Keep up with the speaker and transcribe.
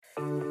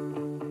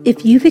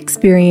If you've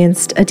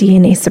experienced a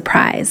DNA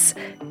surprise,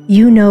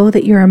 you know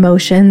that your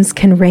emotions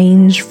can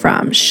range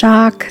from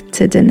shock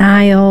to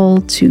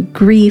denial to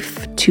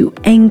grief to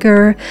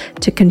anger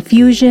to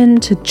confusion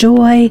to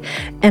joy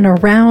and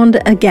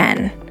around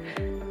again.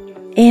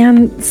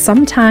 And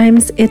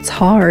sometimes it's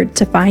hard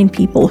to find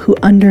people who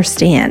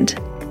understand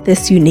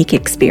this unique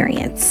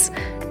experience.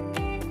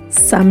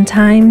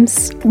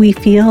 Sometimes we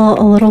feel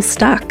a little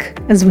stuck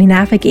as we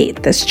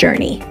navigate this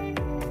journey.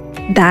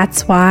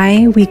 That's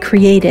why we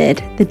created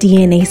the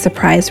DNA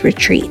Surprise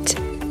Retreat.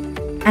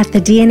 At the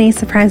DNA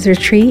Surprise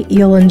Retreat,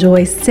 you'll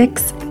enjoy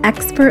 6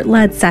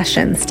 expert-led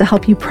sessions to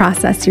help you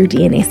process your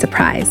DNA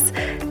surprise.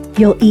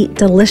 You'll eat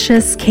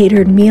delicious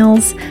catered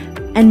meals,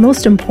 and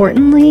most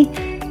importantly,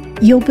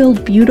 you'll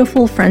build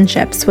beautiful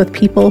friendships with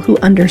people who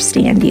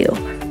understand you,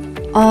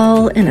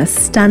 all in a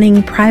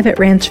stunning private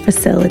ranch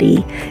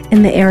facility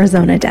in the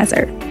Arizona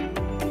desert.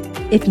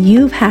 If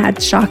you've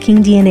had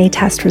shocking DNA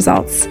test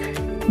results,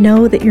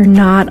 know that you're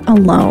not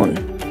alone.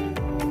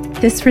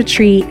 This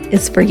retreat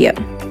is for you.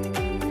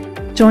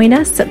 Join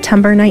us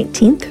September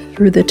 19th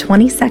through the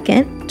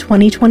 22nd,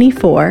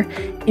 2024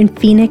 in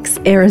Phoenix,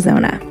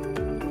 Arizona.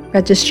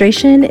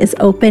 Registration is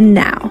open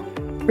now.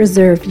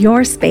 Reserve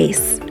your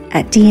space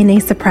at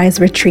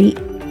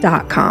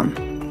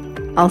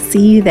DNASurpriseRetreat.com. I'll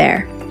see you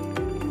there.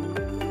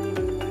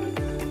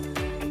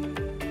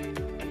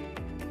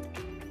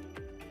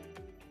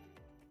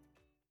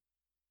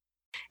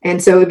 And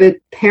so the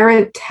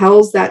parent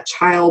tells that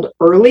child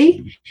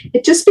early,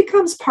 it just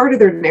becomes part of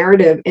their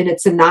narrative, and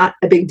it's not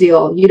a big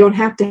deal. You don't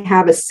have to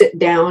have a sit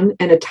down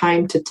and a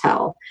time to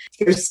tell.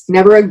 There's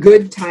never a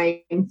good time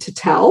to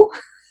tell.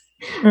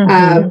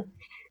 Mm-hmm.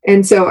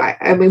 And so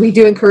I mean, we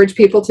do encourage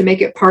people to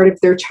make it part of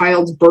their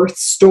child's birth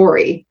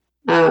story.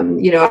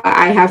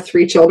 I have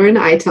 3 children.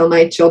 I tell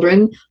my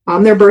children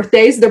on their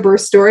birthdays, their birth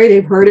story.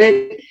 They've heard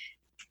it,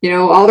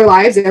 all their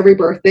lives. Every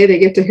birthday, they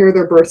get to hear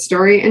their birth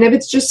story. And if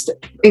it's just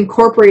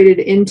incorporated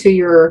into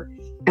your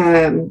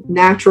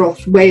natural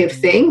way of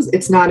things,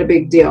 it's not a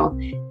big deal.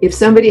 If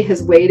somebody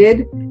has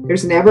waited,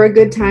 there's never a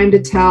good time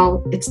to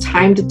tell. It's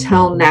time to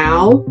tell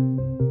now.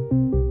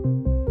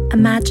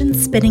 Imagine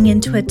spitting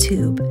into a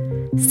tube,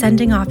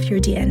 sending off your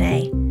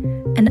DNA,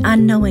 and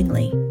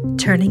unknowingly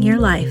turning your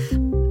life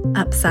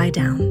upside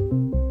down.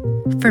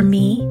 For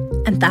me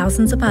and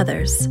thousands of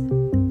others,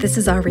 this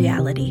is our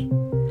reality.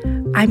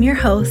 I'm your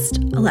host,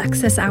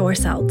 Alexis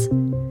Auerseld.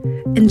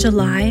 In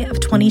July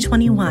of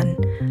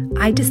 2021,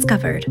 I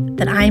discovered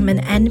that I am an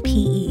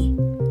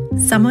NPE,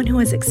 someone who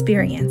has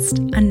experienced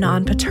a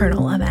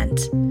non-paternal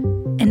event.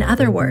 In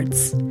other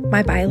words,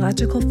 my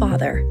biological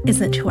father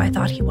isn't who I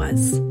thought he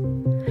was.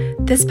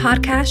 This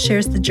podcast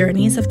shares the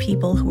journeys of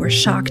people who were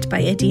shocked by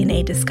a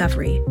DNA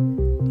discovery,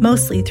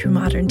 mostly through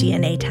modern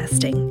DNA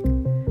testing.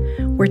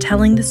 We're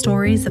telling the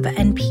stories of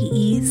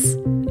NPEs,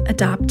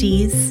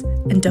 adoptees,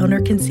 and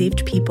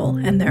donor-conceived people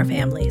and their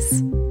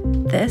families.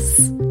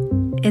 This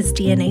is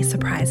DNA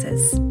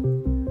Surprises.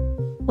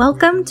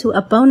 Welcome to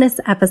a bonus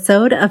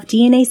episode of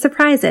DNA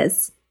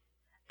Surprises.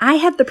 I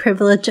had the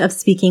privilege of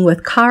speaking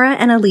with Cara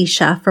and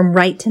Alicia from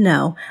Right to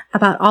Know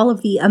about all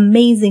of the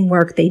amazing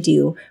work they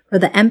do for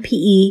the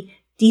NPE,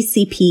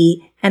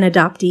 DCP, and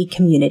adoptee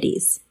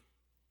communities.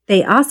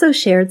 They also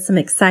shared some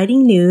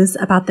exciting news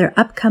about their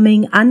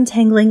upcoming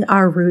Untangling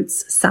Our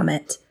Roots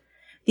Summit.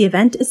 The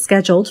event is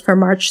scheduled for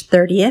March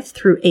 30th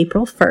through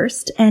April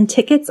 1st, and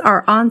tickets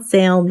are on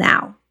sale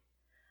now.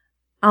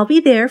 I'll be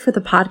there for the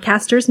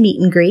podcasters meet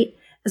and greet,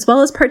 as well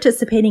as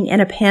participating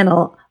in a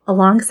panel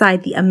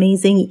alongside the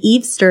amazing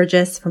Eve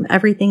Sturgis from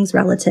Everything's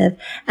Relative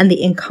and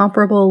the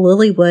incomparable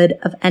Lily Wood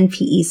of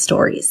NPE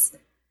Stories.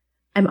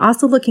 I'm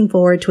also looking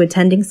forward to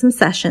attending some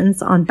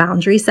sessions on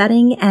boundary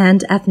setting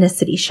and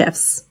ethnicity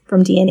shifts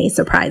from DNA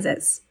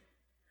Surprises.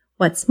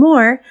 What's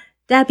more,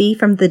 Debbie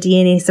from the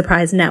DNA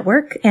Surprise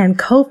Network and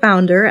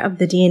co-founder of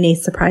the DNA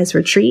Surprise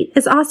Retreat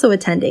is also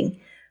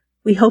attending.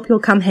 We hope you'll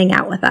come hang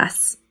out with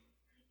us.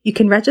 You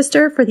can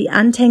register for the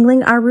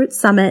Untangling Our Roots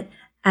Summit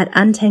at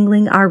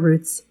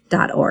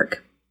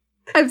untanglingourroots.org.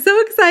 I'm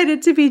so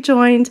excited to be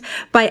joined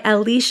by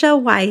Alicia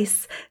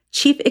Weiss,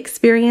 Chief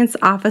Experience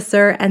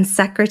Officer and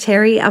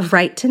Secretary of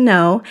Right to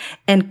Know,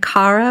 and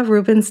Cara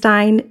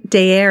Rubenstein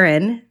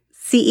Dearen,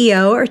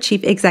 CEO or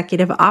Chief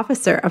Executive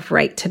Officer of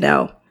Right to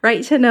Know.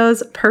 Right to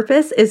Know's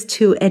purpose is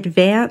to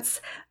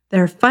advance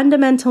their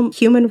fundamental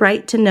human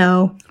right to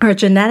know our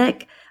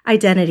genetic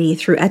identity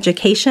through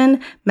education,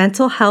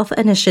 mental health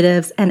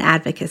initiatives, and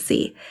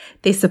advocacy.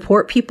 They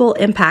support people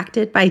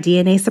impacted by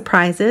DNA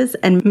surprises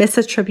and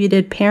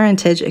misattributed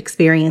parentage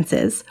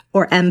experiences,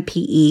 or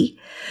MPE,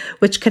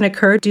 which can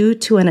occur due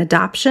to an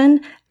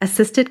adoption,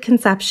 assisted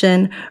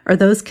conception, or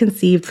those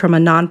conceived from a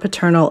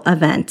non-paternal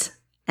event,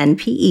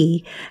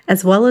 NPE,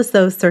 as well as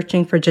those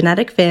searching for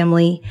genetic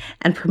family,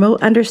 and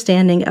promote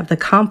understanding of the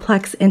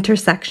complex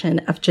intersection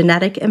of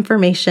genetic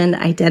information,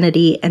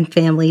 identity, and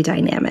family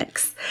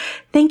dynamics.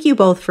 Thank you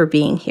both for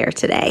being here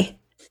today.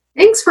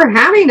 Thanks for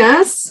having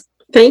us.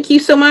 Thank you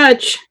so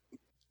much.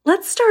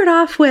 Let's start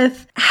off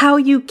with how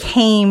you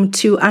came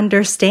to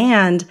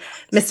understand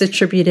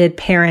misattributed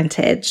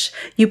parentage.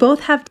 You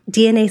both have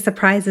DNA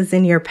surprises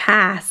in your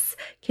past.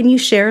 Can you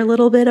share a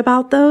little bit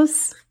about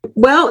those?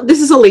 Well, this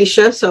is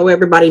Alicia, so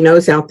everybody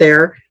knows out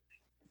there.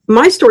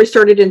 My story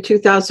started in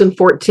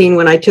 2014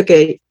 when I took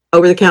a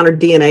over-the-counter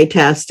DNA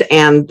test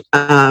and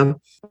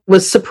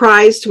was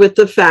surprised with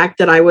the fact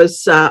that I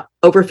was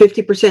over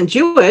 50%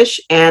 Jewish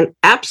and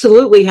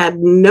absolutely had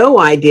no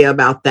idea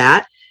about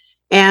that.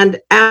 And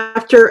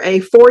after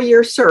a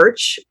 4-year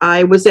search,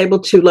 I was able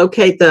to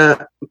locate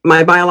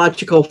my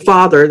biological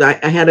father.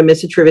 I had a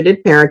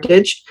misattributed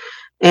parentage.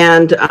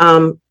 And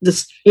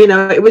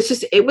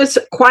it was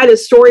quite a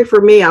story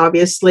for me,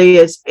 obviously,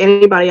 as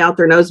anybody out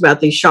there knows about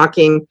these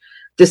shocking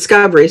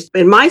discoveries.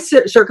 In my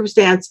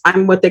circumstance,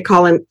 I'm what they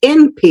call an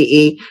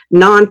NPE,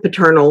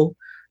 non-paternal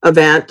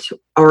event,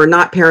 or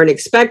not parent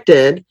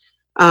expected,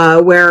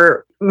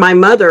 where my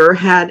mother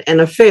had an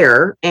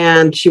affair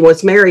and she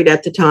was married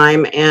at the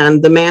time.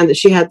 And the man that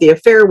she had the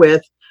affair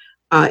with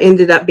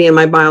ended up being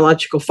my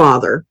biological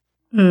father.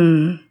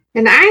 And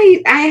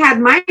I had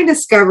my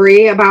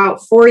discovery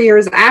about 4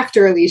 years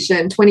after Alicia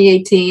in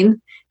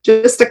 2018,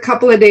 just a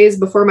couple of days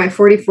before my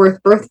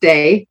 44th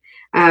birthday.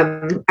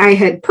 I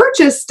had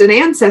purchased an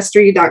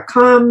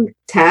Ancestry.com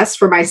test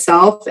for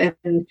myself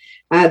and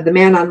the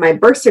man on my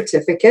birth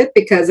certificate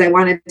because I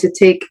wanted to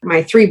take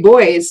my 3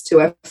 boys to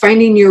a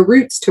Finding Your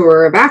Roots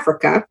tour of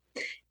Africa.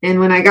 And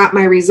when I got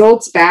my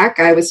results back,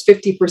 I was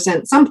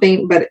 50%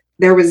 something, but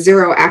there was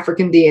 0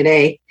 African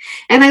DNA.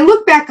 And I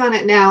look back on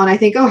it now and I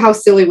think, oh, how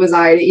silly was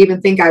I to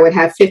even think I would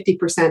have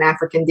 50%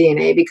 African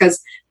DNA?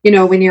 Because,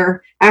 when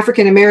you're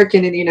African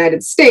American in the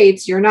United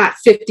States, you're not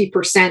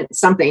 50%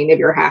 something if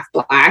you're half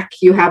Black.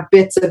 You have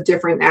bits of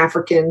different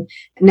African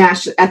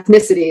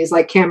ethnicities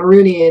like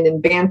Cameroonian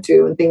and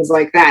Bantu and things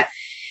like that.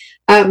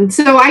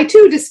 So I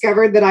too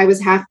discovered that I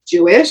was half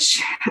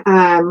Jewish.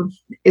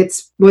 It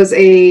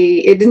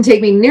didn't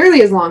take me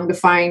nearly as long to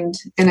find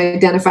and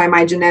identify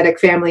my genetic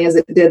family as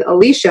it did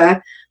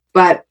Alicia,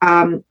 but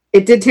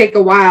it did take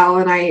a while.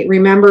 And I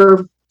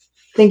remember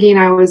thinking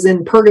I was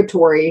in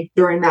purgatory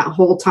during that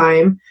whole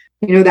time.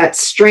 That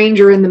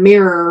stranger in the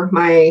mirror,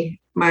 my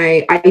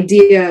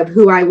idea of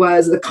who I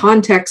was, the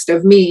context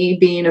of me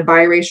being a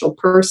biracial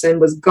person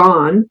was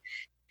gone.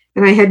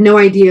 And I had no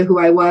idea who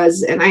I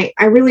was. And I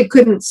really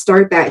couldn't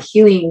start that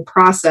healing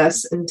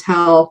process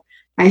until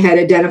I had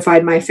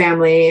identified my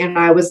family. And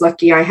I was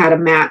lucky I had a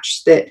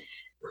match that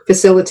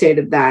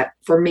facilitated that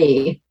for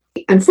me.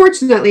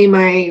 Unfortunately,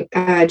 my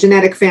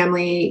genetic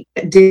family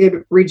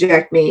did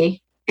reject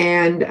me.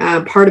 And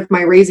part of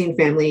my raising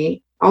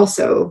family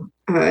also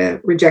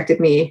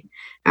rejected me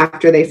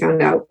after they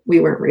found out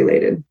we weren't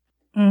related.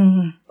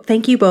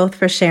 Thank you both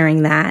for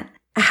sharing that.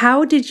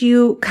 How did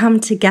you come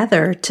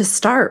together to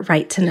start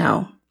Right to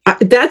Know?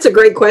 That's a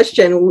great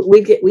question.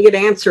 We get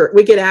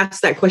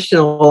asked that question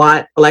a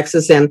lot,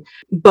 Alexis, and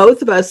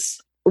both of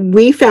us,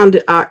 we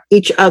found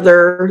each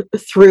other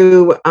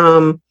through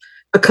a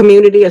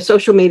community, a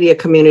social media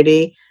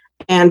community,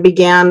 and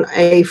began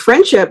a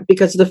friendship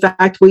because of the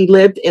fact we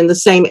lived in the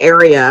same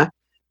area.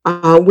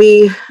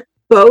 We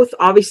both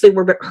obviously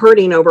were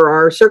hurting over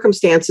our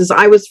circumstances.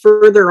 I was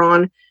further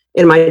on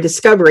in my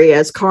discovery,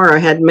 as Cara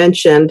had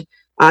mentioned.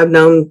 I've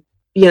known,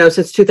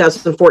 since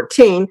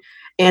 2014,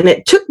 and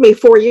it took me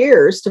 4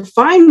 years to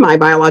find my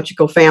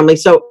biological family.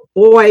 So,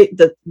 boy,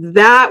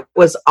 that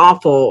was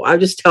awful. I'll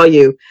just tell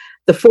you,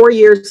 the 4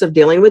 years of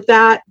dealing with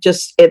that,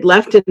 it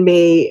left in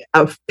me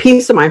a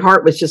piece of my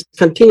heart was just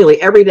continually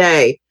every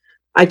day.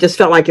 I just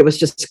felt like it was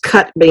just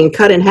being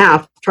cut in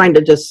half, trying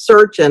to just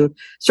search and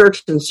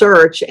search and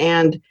search.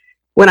 And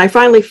when I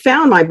finally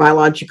found my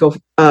biological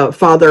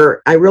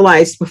father, I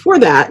realized before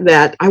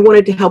that I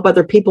wanted to help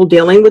other people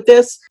dealing with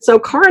this. So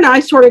Cara and I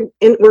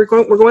we're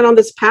going on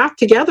this path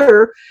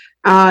together,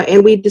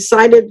 and we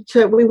decided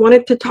we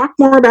wanted to talk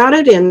more about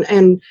it.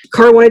 And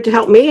Cara wanted to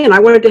help me, and I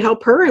wanted to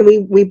help her.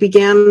 And we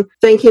began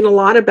thinking a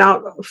lot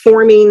about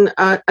forming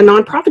a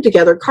nonprofit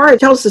together. Cara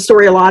tells the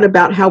story a lot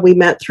about how we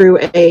met through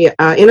a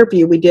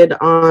interview we did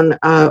on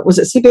was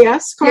it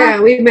CBS?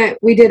 Cara? Yeah,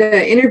 we did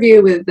an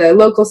interview with the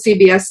local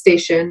CBS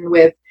station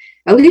with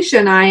Alicia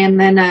and I, and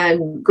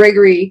then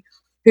Gregory,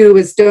 who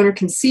was donor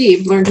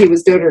conceived, learned he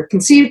was donor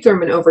conceived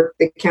from an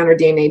over-the-counter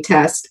DNA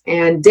test.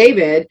 And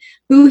David,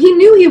 who he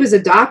knew he was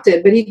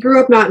adopted, but he grew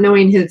up not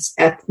knowing his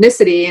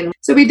ethnicity. And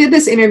so we did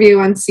this interview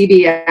on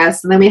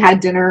CBS, and then we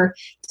had dinner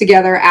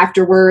together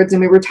afterwards.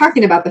 And we were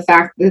talking about the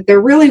fact that there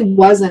really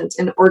wasn't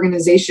an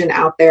organization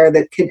out there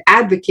that could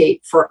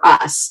advocate for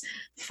us,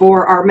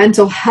 for our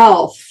mental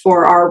health,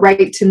 for our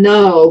right to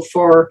know,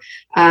 for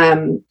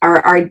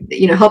our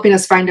helping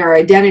us find our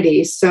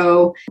identity.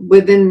 So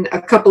within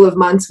a couple of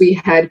months, we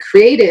had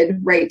created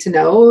Right to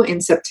Know in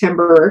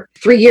September,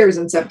 3 years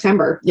in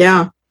September.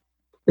 Yeah.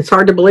 It's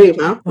hard to believe,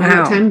 huh?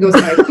 Wow. Time goes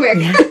by quick.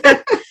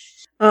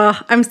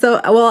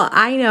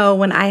 I know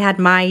when I had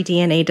my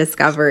DNA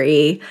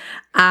discovery,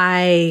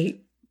 I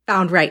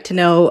found Right to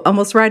Know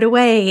almost right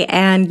away,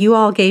 and you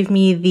all gave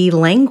me the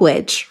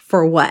language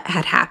for what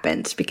had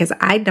happened because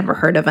I'd never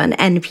heard of an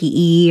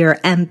NPE or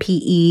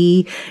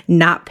MPE,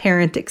 not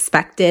parent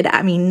expected.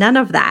 I mean, none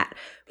of that,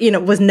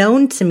 was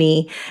known to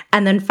me.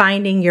 And then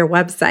finding your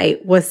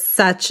website was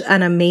such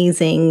an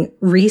amazing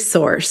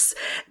resource.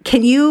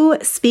 Can you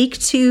speak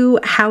to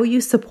how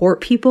you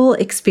support people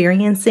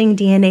experiencing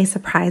DNA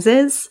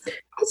surprises?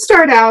 I'll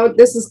start out,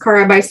 this is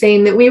Cara, by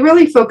saying that we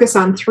really focus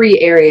on 3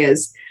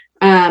 areas.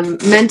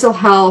 Mental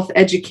health,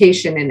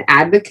 education, and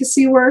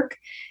advocacy work.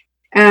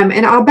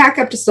 And I'll back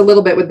up just a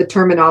little bit with the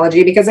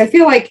terminology because I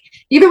feel like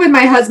even when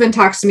my husband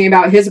talks to me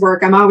about his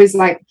work, I'm always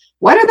like,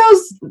 what are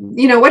those,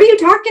 what are you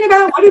talking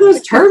about? What do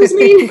those terms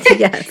mean?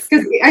 Yes.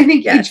 Because I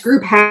think each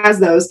group has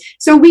those.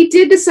 So we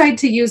did decide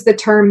to use the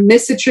term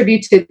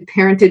misattributed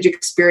parentage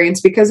experience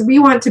because we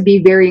want to be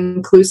very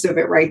inclusive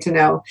at Right to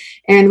Know.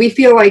 And we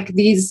feel like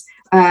these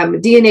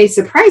DNA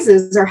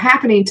surprises are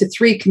happening to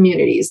 3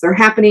 communities. They're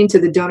happening to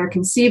the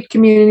donor-conceived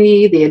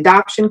community, the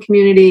adoption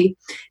community,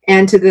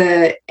 and to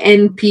the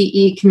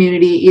NPE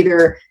community,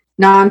 either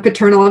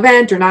non-paternal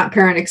event or not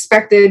parent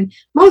expected.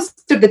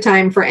 Most of the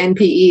time for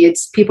NPE,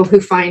 it's people who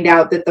find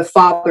out that the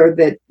father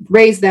that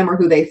raised them or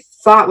who they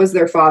thought was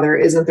their father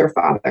isn't their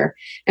father.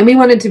 And we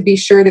wanted to be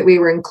sure that we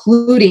were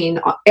including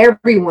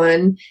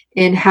everyone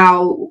in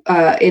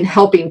in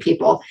helping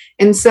people.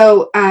 And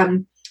so,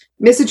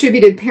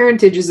 misattributed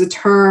parentage is a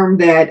term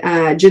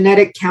that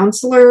genetic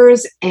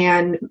counselors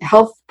and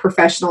health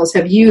professionals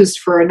have used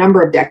for a number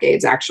of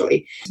decades,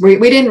 actually. We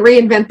didn't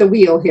reinvent the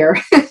wheel here.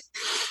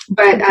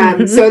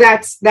 But so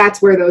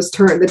that's where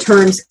the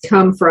terms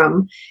come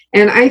from.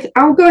 And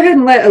I'll go ahead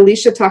and let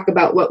Alicia talk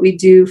about what we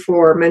do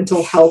for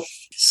mental health.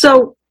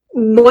 So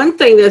one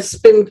thing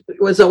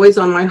was always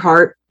on my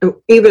heart,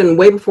 even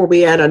way before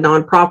we had a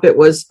nonprofit,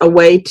 was a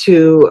way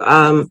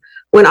to,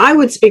 when I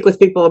would speak with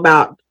people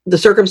about the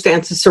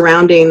circumstances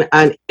surrounding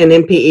an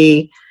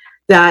MPE,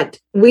 that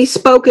we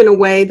spoke in a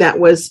way that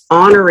was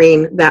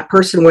honoring that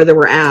person where they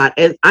were at.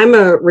 And I'm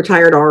a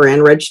retired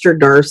RN, registered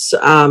nurse,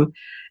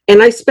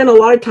 and I spent a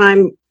lot of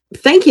time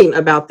thinking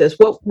about this.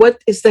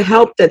 What is the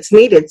help that's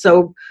needed?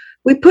 So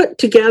we put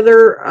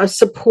together a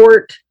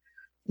support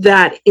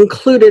that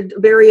included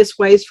various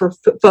ways for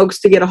folks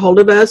to get a hold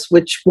of us,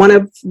 which one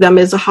of them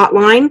is a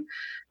hotline.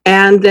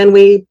 And then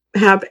we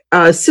have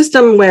a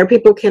system where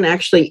people can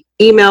actually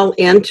email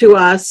in to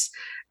us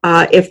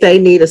if they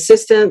need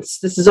assistance.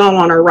 This is all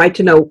on our Right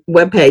to Know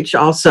webpage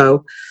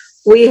also.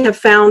 We have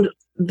found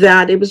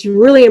that it was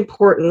really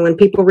important when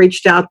people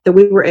reached out that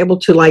we were able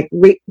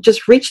to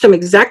just reach them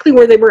exactly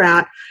where they were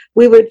at.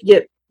 We would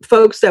get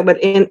folks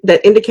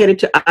that indicated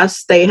to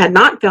us they had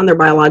not found their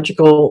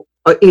biological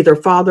either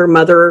father,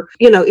 mother,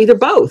 either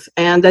both,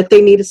 and that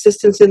they need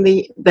assistance in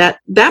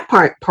that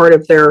part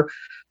of their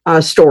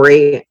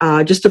story,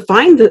 just to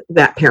find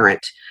that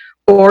parent,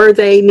 or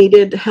they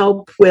needed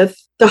help with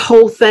the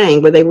whole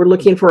thing where they were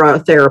looking for a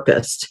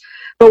therapist.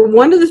 But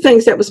one of the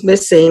things that was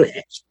missing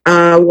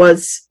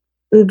was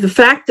the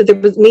fact that there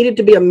needed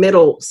to be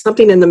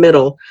something in the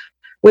middle.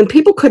 When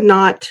people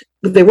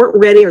they weren't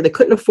ready or they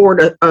couldn't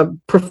afford a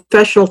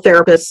professional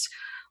therapist,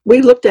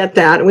 we looked at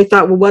that and we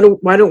thought, well,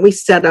 why don't we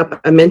set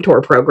up a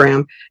mentor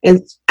program?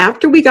 And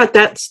after we got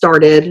that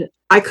started,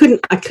 I could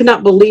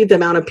not believe the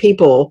amount of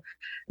people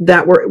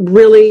that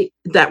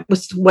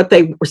was what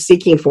they were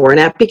seeking for. And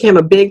that became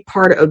a big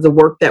part of the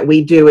work that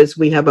we do is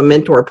we have a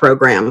mentor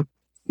program.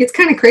 It's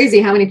kind of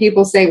crazy how many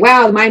people say,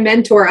 wow, my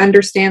mentor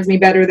understands me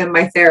better than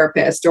my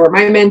therapist, or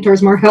my mentor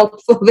is more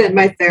helpful than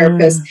my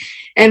therapist.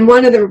 And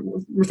one of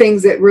the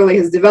things that really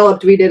has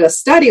developed, we did a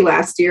study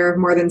last year of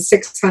more than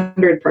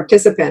 600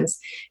 participants,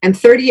 and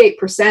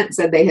 38%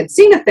 said they had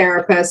seen a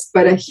therapist,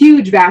 but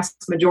a vast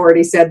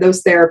majority said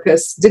those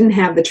therapists didn't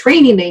have the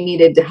training they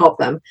needed to help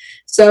them.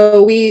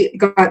 So we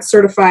got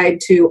certified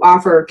to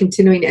offer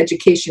continuing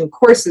education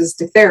courses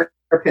to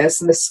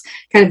therapists. And this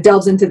kind of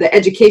delves into the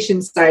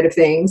education side of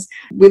things.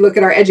 We look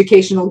at our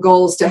educational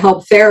goals to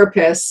help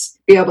therapists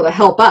be able to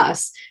help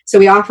us. So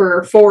we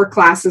offer 4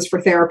 classes for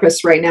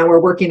therapists right now. We're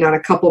working on a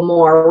couple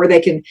more where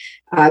they can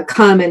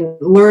come and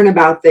learn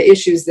about the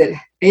issues that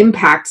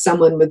impact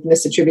someone with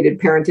misattributed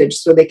parentage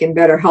so they can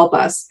better help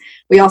us.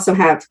 We also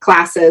have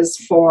classes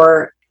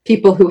for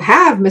people who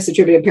have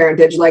misattributed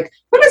parentage, like,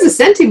 what is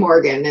a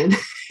centimorgan?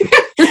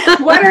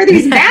 And what are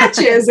these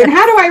matches? And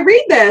how do I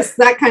read this?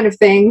 That kind of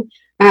thing.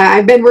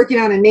 I've been working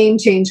on a name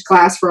change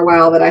class for a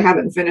while that I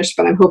haven't finished,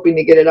 but I'm hoping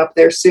to get it up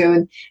there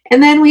soon.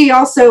 And then we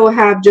also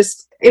have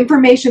just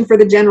information for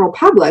the general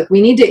public.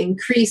 We need to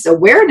increase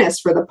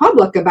awareness for the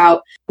public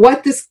about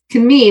what this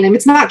can mean. And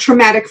it's not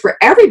traumatic for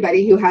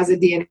everybody who has a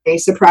DNA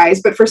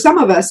surprise, but for some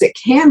of us it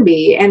can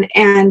be. And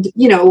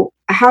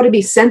how to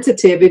be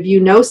sensitive if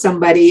you know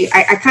somebody.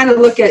 I kind of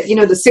look at,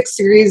 the 6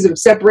 degrees of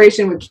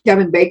separation with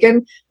Kevin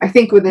Bacon. I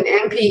think with an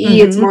MPE,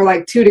 it's more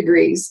like 2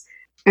 degrees.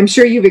 I'm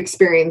sure you've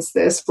experienced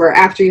this, where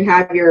after you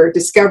have your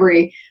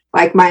discovery,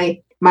 like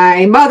my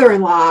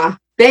mother-in-law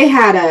they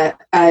had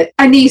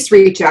a niece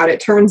reach out.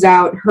 It turns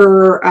out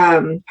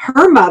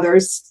her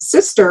mother's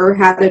sister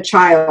had a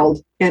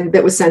child and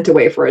that was sent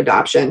away for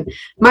adoption.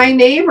 My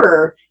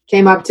neighbor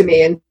came up to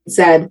me and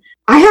said,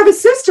 I have a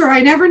sister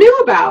I never knew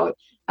about.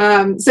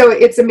 So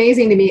it's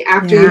amazing to me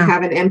after you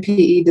have an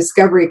NPE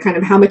discovery, kind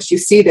of how much you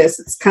see this.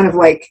 It's kind of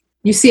like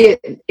you see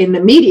it in the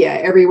media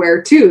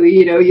everywhere too.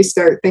 You know, you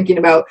start thinking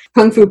about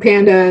Kung Fu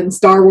Panda and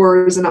Star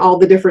Wars and all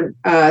the different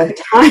times.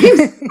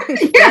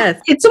 Yes.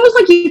 It's almost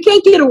like you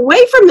can't get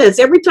away from this.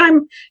 Every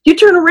time you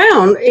turn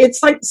around,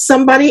 it's like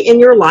somebody in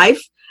your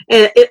life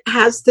and it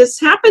has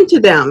this happen to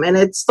them. And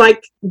it's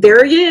like,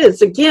 there it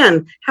is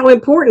again, how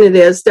important it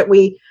is that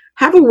we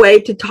have a way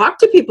to talk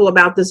to people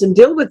about this and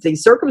deal with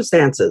these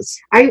circumstances.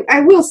 I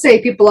will say,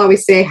 people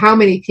always say, how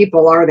many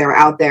people are there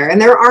out there?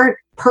 And there aren't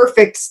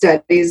perfect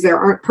studies. There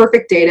aren't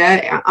perfect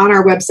data. On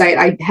our website,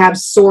 I have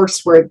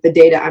source where the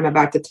data I'm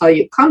about to tell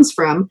you comes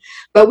from.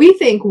 But we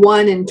think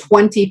 1 in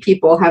 20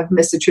 people have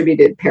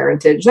misattributed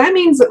parentage. That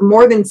means that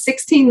more than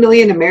 16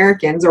 million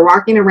Americans are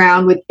walking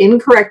around with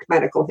incorrect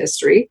medical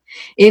history,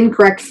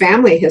 incorrect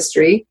family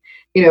history.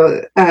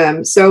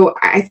 So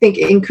I think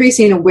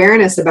increasing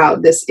awareness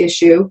about this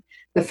issue,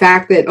 the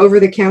fact that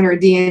over-the-counter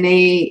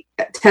DNA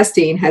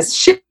testing has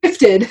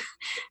shifted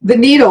the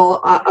needle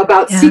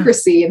about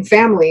secrecy in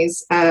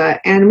families,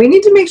 and we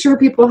need to make sure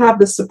people have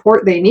the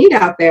support they need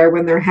out there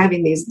when they're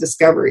having these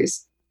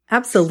discoveries.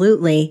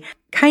 Absolutely.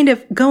 Kind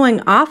of going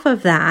off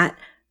of that,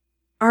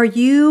 are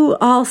you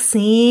all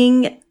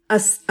seeing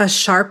a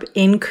sharp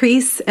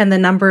increase in the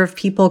number of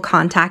people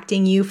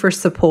contacting you for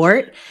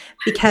support?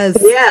 Because,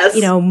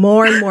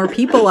 more and more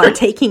people are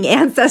taking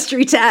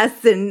ancestry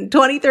tests and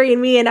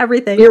 23andMe and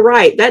everything. You're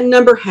right. That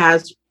number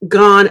has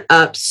gone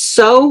up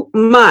so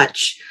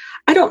much.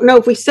 I don't know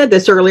if we said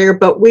this earlier,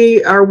 but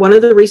we are one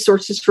of the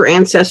resources for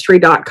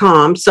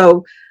Ancestry.com.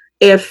 So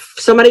if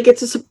somebody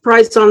gets a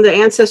surprise on the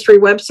Ancestry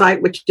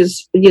website, which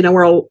is,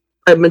 where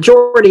a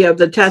majority of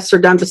the tests are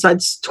done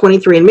besides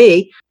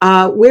 23andMe,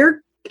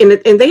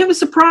 and they have a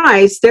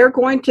surprise, they're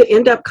going to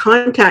end up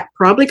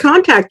probably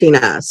contacting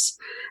us.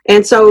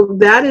 And so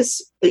that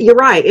is, you're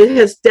right, it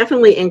has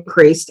definitely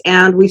increased.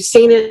 And we've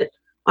seen it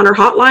on our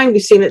hotline.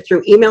 We've seen it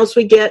through emails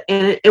we get.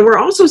 And we're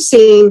also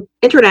seeing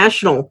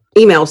international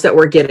emails that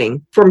we're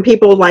getting from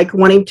people like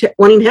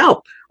wanting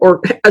help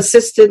or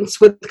assistance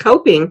with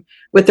coping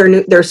with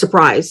their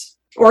surprise.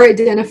 Or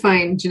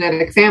identifying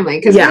genetic family.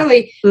 Because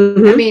really,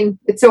 I mean,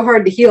 it's so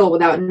hard to heal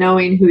without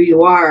knowing who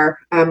you are.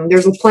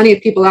 There's plenty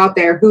of people out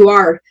there who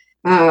are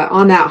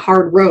on that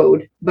hard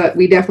road, but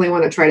we definitely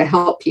want to try to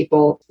help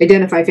people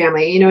identify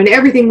family, and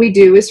everything we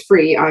do is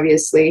free,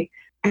 obviously.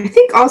 I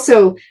think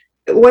also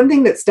one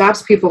thing that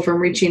stops people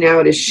from reaching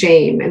out is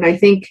shame. And I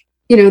think,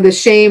 the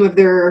shame of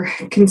their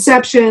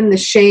conception, the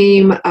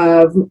shame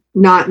of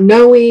not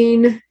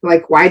knowing,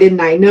 like, why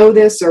didn't I know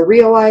this or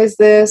realize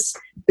this?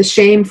 The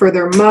shame for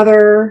their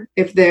mother,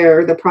 if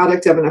they're the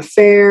product of an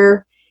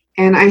affair.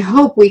 And I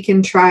hope we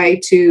can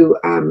try to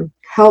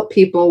help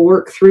people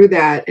work through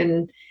that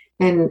and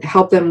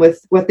help them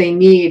with what they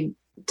need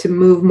to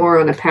move more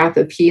on a path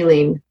of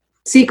healing.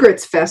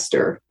 Secrets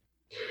fester.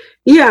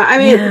 Yeah, I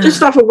mean,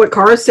 just off of what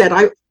Cara said,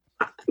 I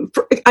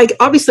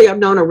obviously I've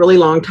known a really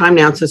long time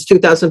now, since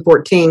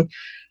 2014,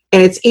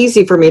 and it's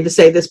easy for me to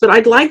say this, but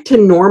I'd like to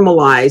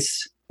normalize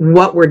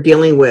what we're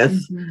dealing with.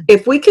 Mm-hmm.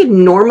 If we could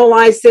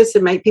normalize this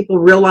and make people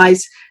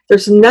realize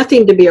there's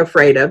nothing to be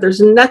afraid of, there's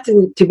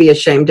nothing to be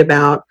ashamed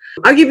about.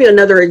 I'll give you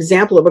another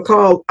example of a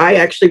call. I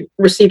actually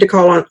received a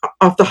call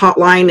off the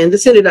hotline, and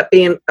this ended up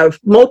being of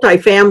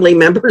multi-family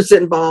members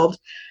involved.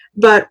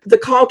 But the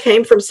call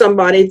came from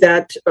somebody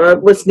that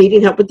was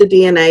needing help with the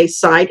DNA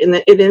site, and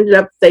it ended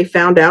up, they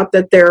found out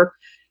that their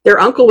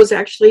uncle was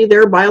actually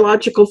their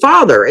biological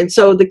father. And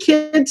so the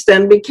kids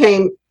then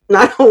became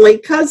not only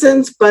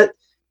cousins, but,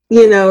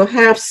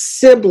 half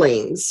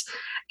siblings.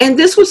 And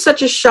this was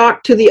such a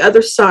shock to the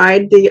other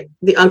side,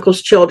 the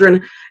uncle's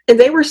children. And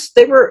they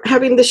were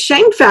having the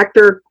shame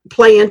factor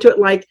play into it.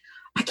 Like,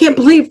 I can't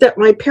believe that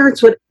my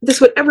parents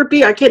this would ever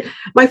be.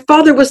 My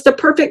father was the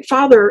perfect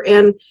father.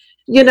 And,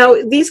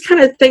 these kind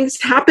of things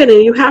happen,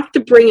 and you have to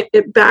bring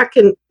it back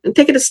and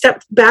take it a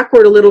step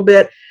backward a little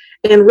bit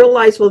and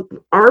realize, well,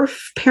 our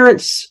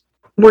parents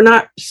were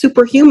not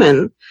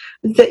superhuman,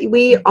 that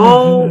we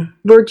all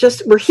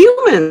we're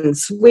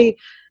humans. We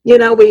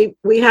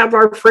have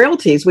our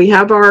frailties. We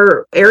have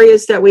our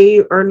areas that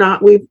we are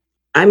not,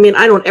 I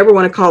don't ever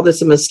want to call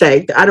this a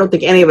mistake. I don't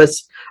think any of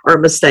us are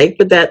a mistake,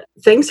 but that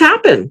things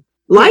happen.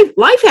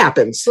 Life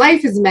happens.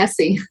 Life is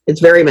messy.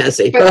 It's very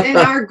messy. And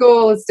our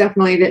goal is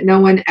definitely that no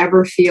one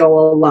ever feel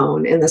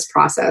alone in this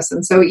process.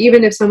 And so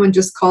even if someone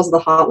just calls the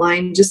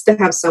hotline, just to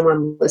have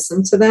someone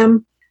listen to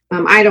them.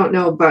 I don't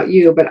know about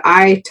you, but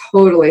I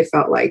totally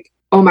felt like,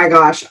 oh my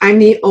gosh, I'm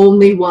the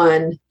only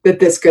one that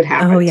this could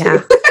happen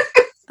to.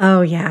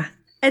 Oh, yeah.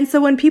 And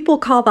so when people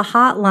call the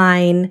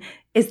hotline,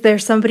 is there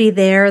somebody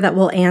there that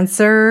will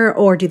answer,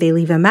 or do they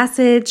leave a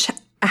message?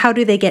 How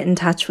do they get in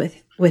touch with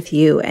with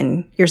you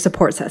and your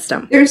support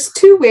system? There's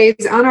two ways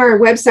on our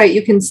website.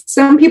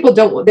 Some people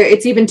don't,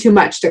 it's even too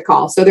much to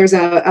call. So there's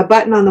a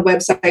button on the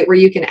website where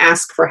you can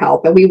ask for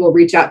help, and we will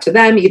reach out to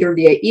them either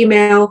via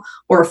email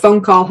or a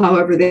phone call,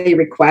 however they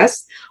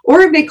request.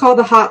 Or if they call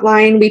the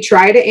hotline, we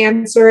try to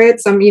answer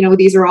it.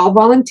 These are all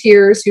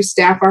volunteers who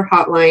staff our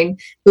hotline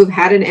who've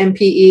had an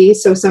MPE.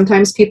 So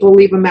sometimes people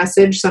leave a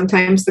message.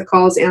 Sometimes the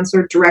call is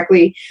answered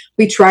directly.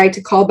 We try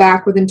to call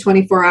back within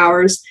 24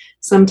 hours.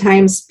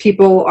 Sometimes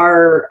people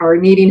are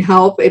needing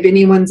help. If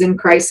anyone's in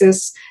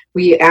crisis,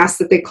 we ask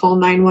that they call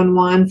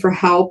 911 for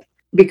help,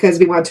 because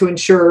we want to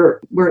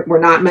ensure we're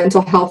not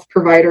mental health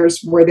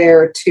providers. We're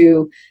there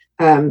to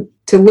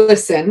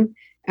listen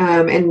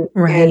and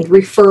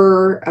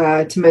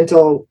refer to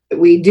mental.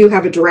 We do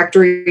have a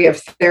directory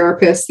of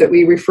therapists that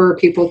we refer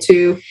people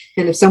to.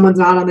 And if someone's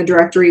not on the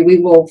directory, we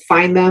will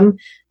find them.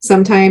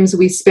 Sometimes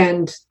we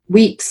spend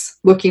weeks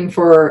looking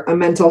for a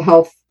mental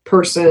health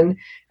person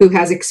who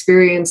has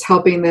experience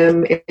helping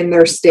them in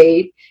their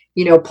state.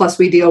 Plus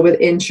we deal with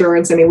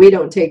insurance. I mean, we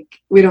don't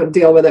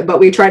deal with it, but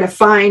we try to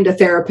find a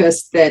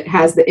therapist that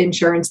has the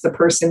insurance the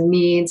person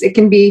needs. It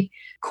can be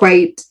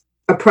quite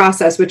a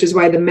process, which is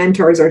why the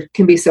mentors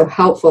can be so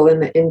helpful in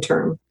the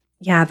interim.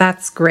 Yeah,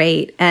 that's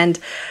great. And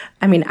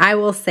I mean, I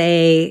will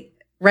say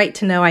Right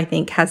to Know, I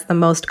think, has the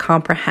most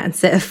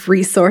comprehensive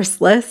resource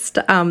list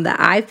that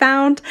I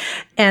found,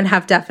 and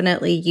have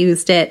definitely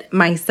used it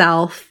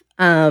myself.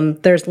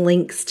 There's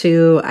links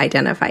to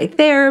identify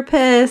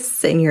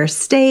therapists in your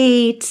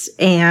state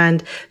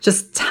and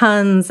just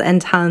tons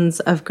and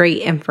tons of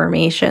great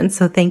information.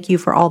 So thank you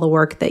for all the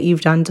work that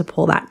you've done to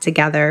pull that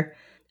together.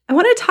 I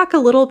want to talk a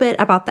little bit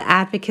about the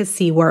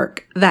advocacy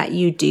work that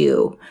you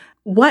do.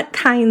 What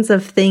kinds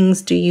of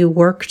things do you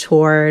work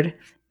toward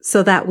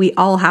so that we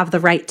all have the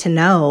right to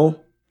know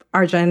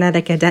our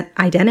genetic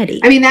identity?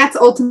 I mean, that's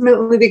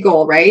ultimately the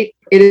goal, right?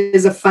 It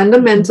is a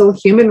fundamental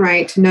human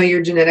right to know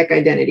your genetic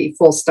identity,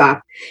 full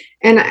stop.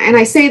 And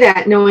I say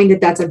that knowing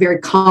that that's a very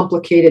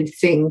complicated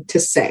thing to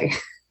say,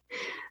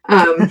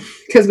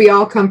 because we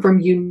all come from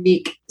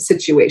unique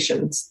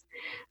situations.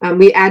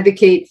 We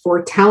advocate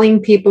for telling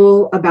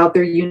people about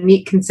their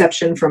unique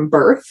conception from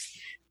birth.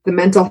 The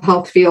mental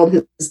health field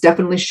has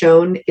definitely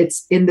shown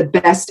it's in the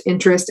best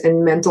interest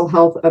and mental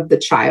health of the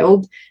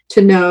child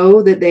to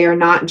know that they are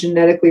not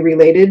genetically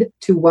related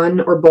to one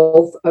or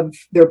both of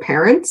their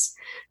parents.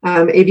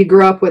 If you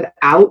grew up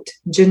without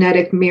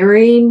genetic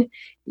mirroring,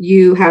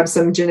 you have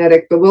some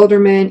genetic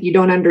bewilderment. You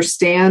don't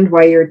understand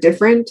why you're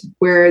different.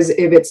 Whereas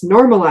if it's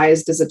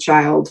normalized as a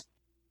child,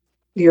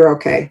 you're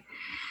okay.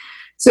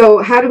 So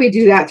how do we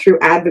do that? Through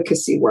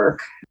advocacy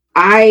work.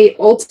 I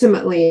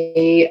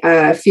ultimately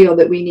feel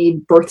that we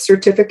need birth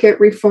certificate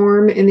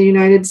reform in the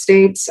United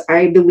States.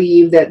 I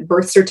believe that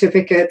birth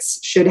certificates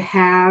should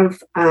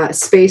have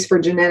space for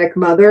genetic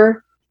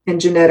mother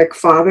and genetic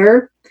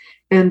father,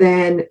 and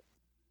then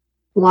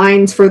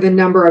lines for the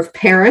number of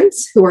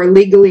parents who are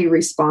legally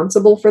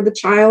responsible for the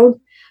child.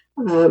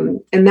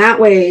 And that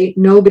way,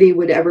 nobody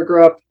would ever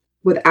grow up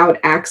without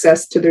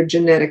access to their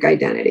genetic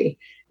identity.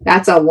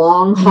 That's a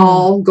long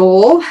haul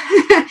goal.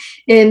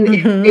 And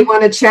if we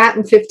want to chat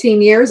in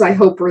 15 years, I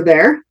hope we're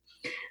there.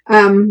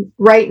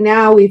 Right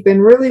now, we've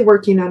been really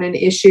working on an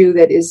issue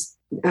that is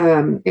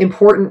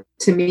important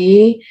to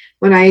me.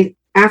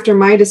 After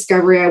my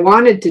discovery, I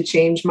wanted to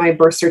change my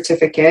birth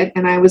certificate,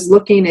 and I was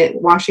looking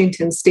at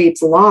Washington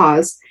State's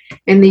laws,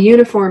 and the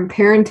Uniform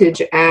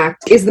Parentage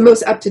Act is the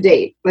most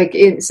up-to-date.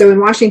 So in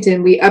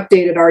Washington, we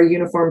updated our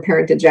Uniform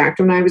Parentage Act.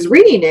 When I was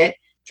reading it,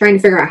 trying to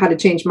figure out how to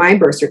change my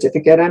birth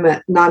certificate, I'm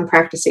a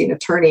non-practicing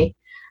attorney.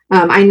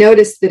 I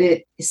noticed that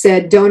it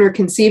said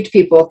donor-conceived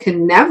people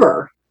can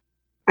never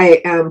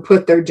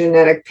put their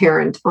genetic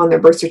parent on their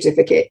birth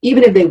certificate,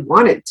 even if they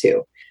wanted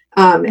to.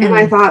 And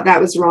I thought that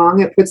was wrong.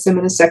 It puts them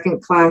in a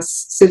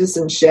second-class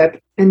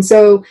citizenship. And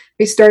so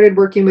we started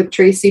working with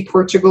Tracy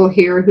Portugal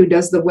here, who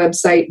does the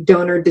website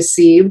Donor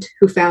Deceived,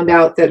 who found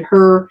out that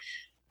her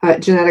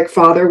genetic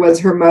father was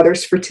her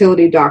mother's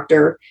fertility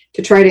doctor,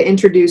 to try to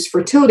introduce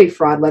fertility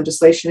fraud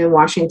legislation in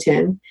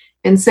Washington.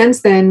 And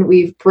since then,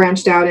 we've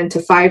branched out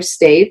into 5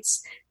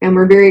 states, and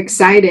we're very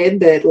excited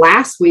that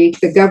last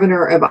week, the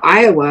governor of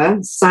Iowa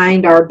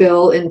signed our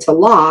bill into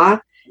law,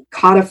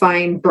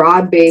 codifying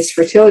broad-based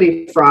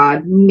fertility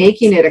fraud,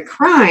 making it a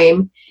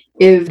crime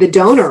if the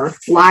donor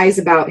lies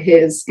about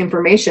his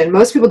information.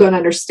 Most people don't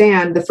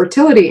understand the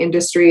fertility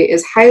industry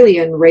is highly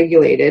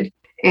unregulated,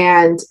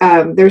 and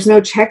there's no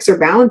checks or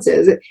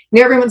balances. And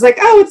everyone's like,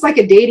 oh, it's like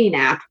a dating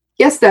app.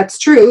 Yes, that's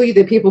true.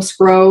 The people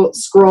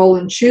scroll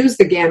and choose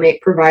the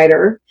gamete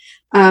provider.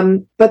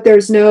 But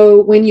there's no,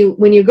 when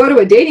you go to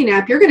a dating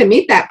app, you're going to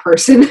meet that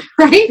person,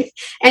 right?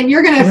 And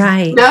you're going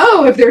to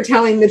know if they're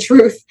telling the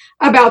truth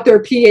about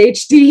their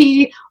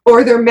PhD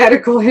or their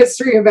medical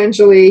history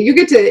eventually. You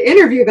get to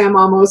interview them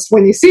almost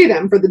when you see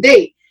them for the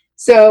date.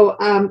 So,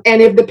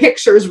 and if the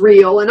picture's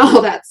real and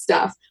all that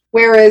stuff.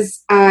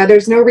 Whereas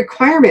there's no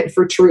requirement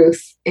for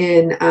truth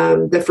in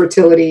the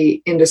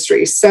fertility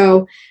industry.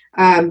 So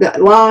The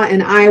law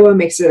in Iowa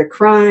makes it a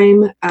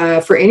crime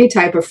for any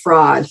type of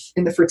fraud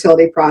in the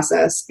fertility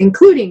process,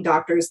 including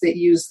doctors that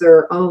use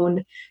their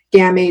own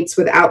gametes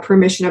without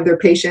permission of their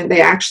patient. They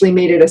actually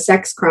made it a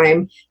sex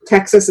crime.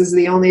 Texas is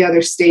the only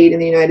other state in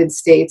the United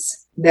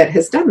States that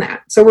has done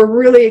that. So we're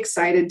really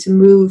excited to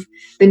move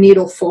the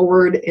needle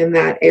forward in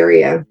that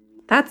area.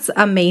 That's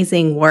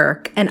amazing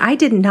work. And I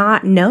did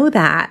not know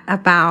that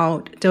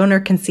about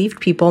donor-conceived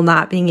people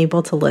not being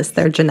able to list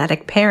their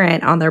genetic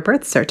parent on their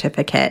birth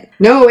certificate.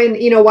 No, and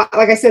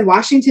like I said,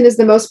 Washington is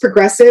the most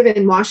progressive.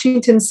 In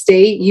Washington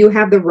state, you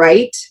have the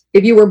right,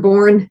 if you were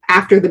born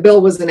after the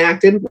bill was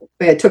enacted,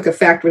 it took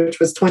effect,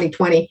 which was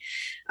 2020.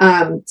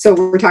 So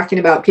we're talking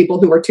about people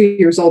who are 2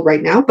 years old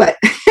right now, but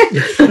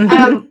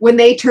when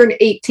they turn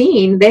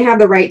 18, they have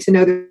the right to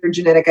know their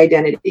genetic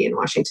identity in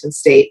Washington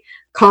state.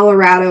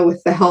 Colorado,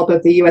 with the help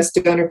of the U.S.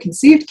 Donor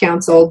Conceived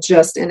Council,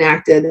 just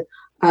enacted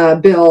a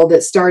bill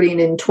that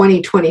starting in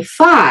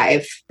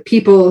 2025,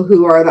 people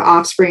who are the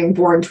offspring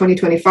born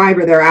 2025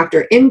 or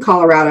thereafter in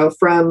Colorado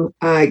from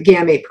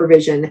gamete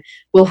provision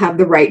will have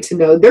the right to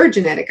know their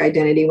genetic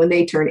identity when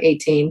they turn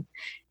 18.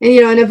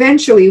 And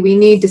eventually we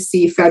need to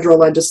see federal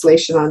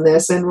legislation on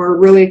this, and we're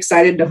really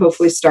excited to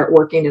hopefully start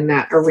working in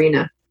that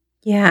arena.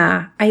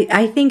 Yeah,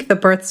 I think the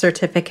birth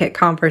certificate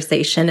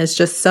conversation is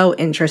just so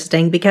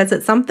interesting because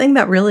it's something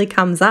that really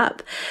comes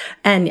up.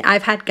 And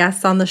I've had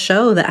guests on the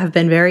show that have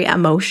been very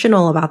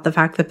emotional about the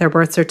fact that their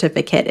birth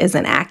certificate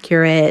isn't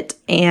accurate.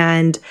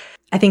 And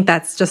I think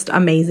that's just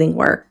amazing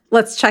work.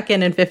 Let's check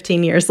in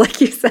 15 years,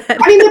 like you said.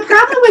 I mean, the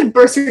problem with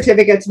birth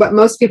certificates, what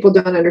most people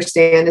don't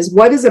understand is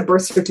what is a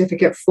birth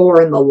certificate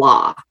for in the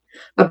law?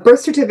 A birth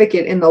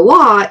certificate in the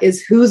law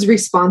is who's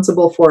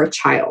responsible for a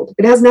child.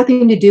 It has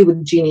nothing to do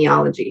with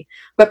genealogy.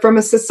 But from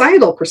a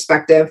societal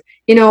perspective,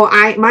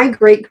 my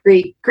great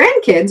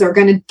grandkids are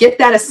going to get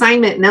that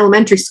assignment in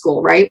elementary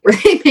school, right? Where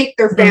they make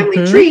their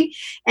family tree.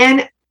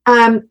 And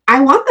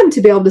I want them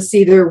to be able to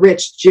see their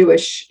rich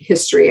Jewish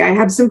history. I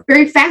have some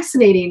very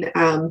fascinating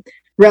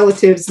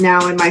relatives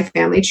now in my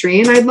family tree,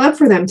 and I'd love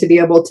for them to be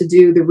able to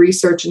do the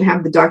research and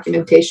have the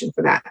documentation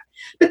for that.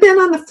 But then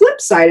on the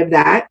flip side of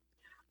that,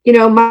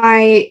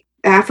 my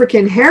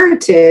African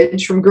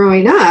heritage from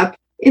growing up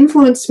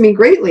influenced me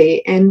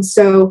greatly. And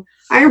so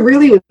I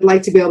really would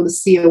like to be able to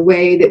see a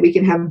way that we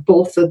can have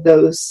both of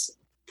those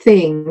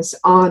things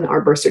on our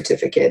birth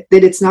certificate,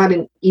 that it's not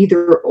an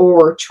either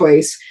or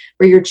choice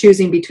where you're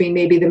choosing between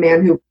maybe the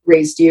man who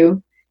raised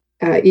you,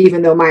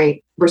 even though my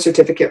birth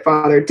certificate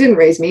father didn't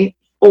raise me,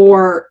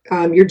 or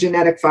your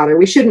genetic father.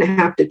 We shouldn't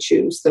have to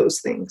choose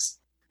those things.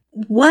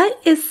 What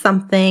is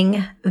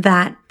something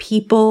that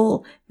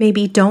people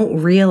maybe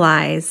don't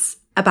realize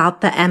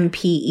about the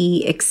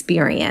MPE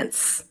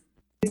experience?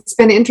 It's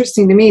been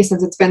interesting to me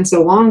since it's been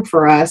so long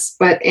for us,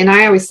 and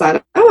I always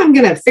thought, I'm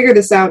going to figure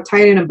this out,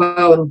 tie it in a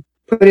bow and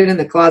put it in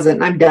the closet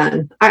and I'm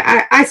done.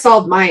 I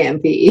solved my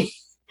MPE.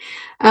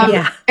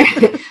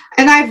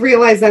 And I've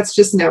realized that's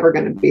just never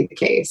going to be the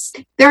case.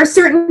 There are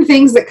certain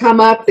things that come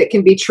up that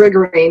can be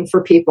triggering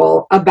for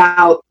people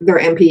about their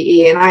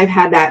MPE, and I've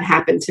had that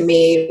happen to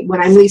me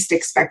when I'm least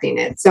expecting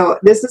it. So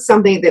this is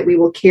something that we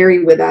will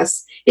carry with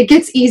us. It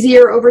gets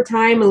easier over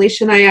time.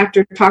 Alicia and I,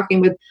 after talking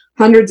with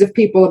hundreds of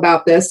people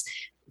about this,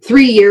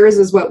 3 years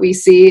is what we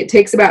see. It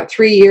takes about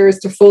 3 years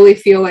to fully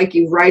feel like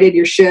you've righted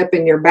your ship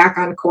and you're back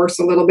on course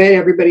a little bit.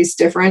 Everybody's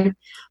different.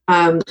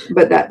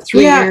 But that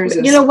 3 years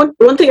is...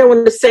 one thing I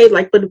wanted to say,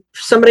 like when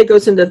somebody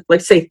goes into,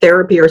 like, say,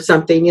 therapy or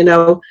something,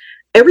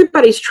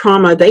 everybody's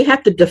trauma, they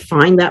have to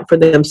define that for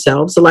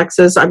themselves,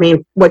 Alexis. I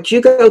mean, what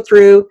you go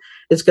through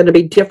is going to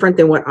be different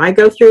than what I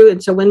go through.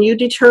 And so when you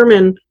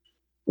determine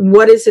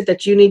what is it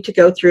that you need to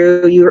go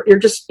through,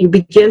 you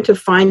begin to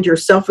find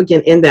yourself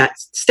again in that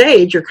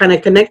stage. You're kind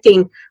of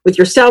connecting with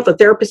yourself. A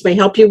therapist may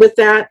help you with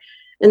that.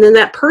 And then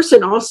that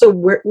person also,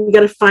 we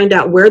got to find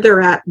out where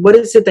they're at. What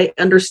is it they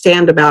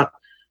understand about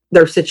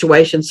their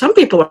situation? Some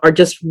people are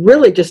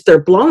they're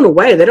blown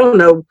away. They don't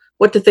know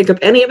what to think of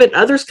any of it.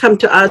 Others come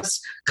to us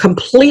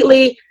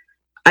completely,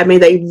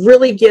 they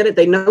really get it.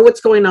 They know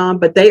what's going on,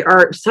 but they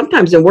are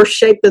sometimes in worse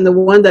shape than the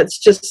one that's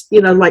just,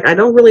 like, I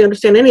don't really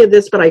understand any of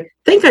this, but I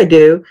think I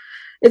do.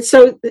 And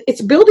so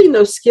it's building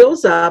those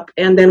skills up.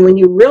 And then when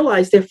you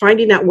realize they're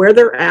finding out where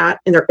they're at,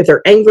 and if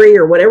they're angry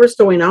or whatever's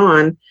going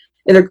on,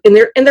 and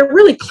they're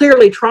really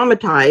clearly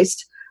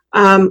traumatized,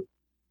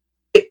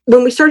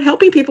 when we start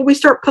helping people, we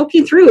start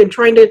poking through and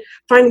trying to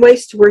find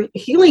ways to where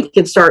healing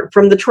can start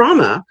from the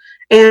trauma.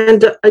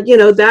 And,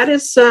 that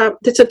is,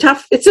 it's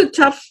a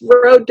tough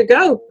road to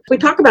go. We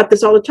talk about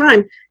this all the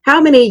time.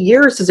 How many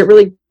years does it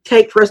really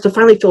take for us to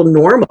finally feel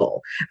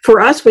normal? For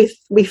us,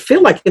 we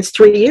feel like it's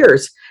 3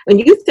 years. And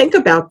you think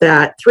about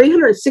that,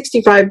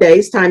 365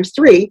 days times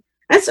 3,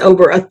 that's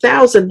over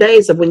 1,000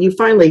 days of when you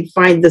finally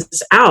find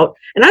this out.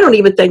 And I don't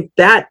even think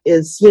that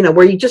is,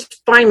 where you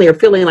just finally are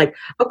feeling like,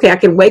 okay, I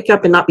can wake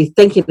up and not be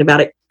thinking about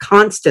it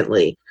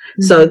constantly.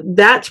 Mm-hmm. So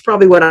that's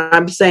probably what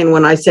I'm saying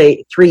when I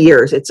say 3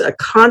 years. It's a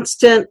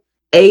constant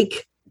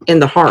ache in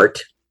the heart.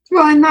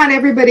 Well, and not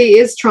everybody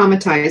is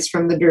traumatized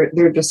from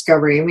their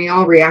discovery, and we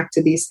all react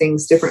to these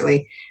things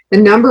differently. the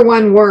number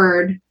one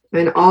word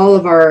in all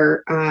of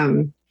our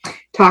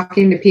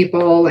talking to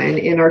people and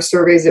in our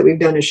surveys that we've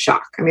done is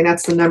shock. I mean,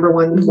 that's the number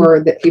one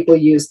word that people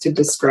use to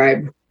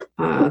describe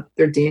their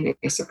DNA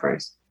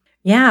surprise.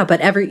 Yeah,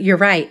 but you're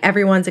right.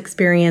 Everyone's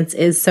experience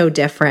is so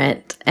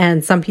different,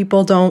 and some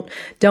people don't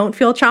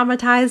feel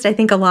traumatized. I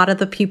think a lot of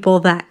the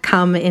people that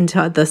come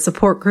into the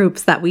support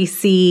groups that we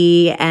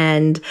see,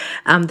 and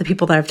the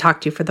people that I've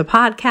talked to for the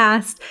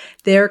podcast,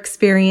 their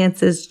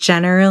experiences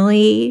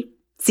generally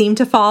seem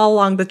to fall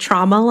along the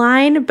trauma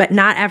line, but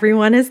not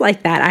everyone is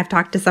like that. I've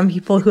talked to some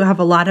people who have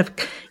a lot of,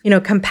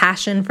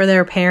 compassion for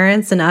their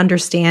parents and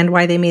understand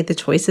why they made the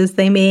choices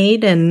they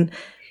made, and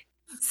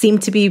seem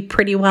to be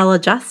pretty well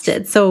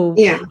adjusted. So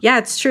yeah,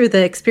 it's true.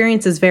 The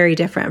experience is very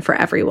different for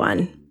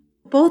everyone.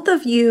 Both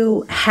of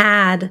you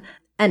had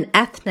an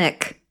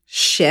ethnic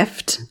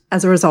shift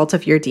as a result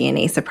of your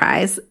DNA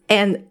surprise.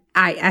 And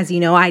as you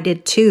know, I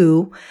did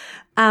too.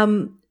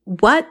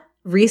 What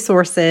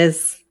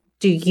resources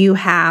do you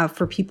have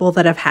for people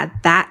that have had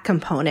that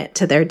component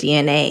to their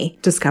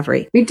DNA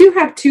discovery? We do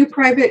have 2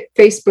 private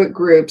Facebook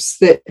groups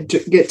that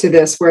get to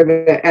this,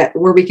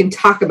 where we can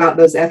talk about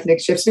those ethnic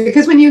shifts.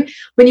 Because when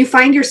you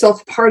find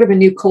yourself part of a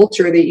new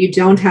culture that you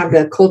don't have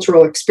the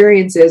cultural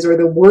experiences or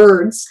the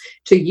words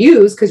to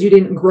use because you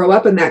didn't grow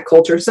up in that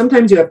culture,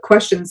 sometimes you have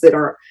questions that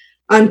are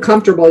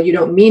uncomfortable. You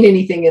don't mean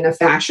anything in a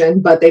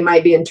fashion, but they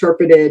might be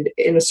interpreted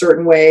in a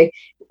certain way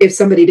if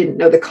somebody didn't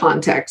know the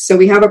context. So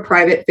we have a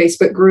private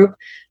Facebook group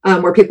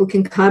where people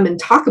can come and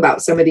talk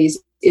about some of these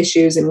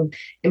issues and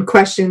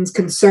questions,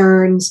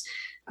 concerns,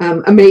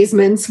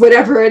 amazements,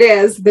 whatever it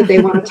is that they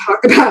want to talk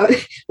about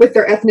with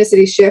their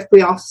ethnicity shift.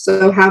 We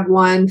also have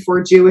one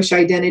for Jewish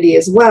identity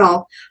as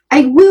well.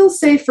 I will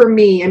say for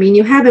me, I mean,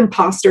 you have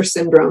imposter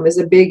syndrome is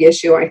a big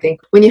issue, I think.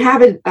 When you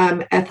have an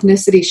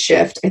ethnicity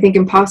shift, I think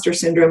imposter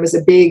syndrome is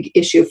a big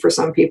issue for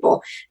some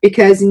people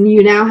because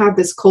you now have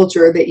this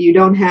culture that you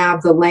don't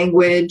have the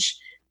language,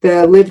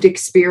 the lived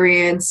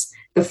experience,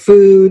 the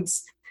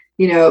foods,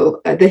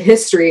 the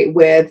history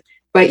with,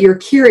 but you're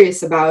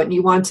curious about and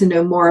you want to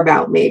know more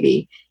about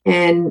maybe.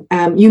 And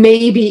you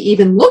maybe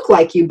even look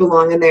like you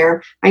belong in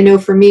there. I know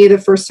for me, the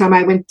first time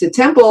I went to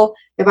temple,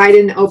 if I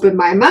didn't open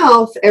my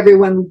mouth,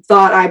 everyone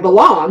thought I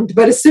belonged.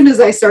 But as soon as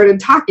I started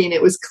talking,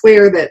 it was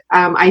clear that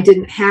I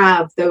didn't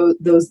have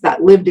that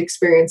lived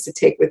experience to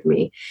take with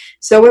me.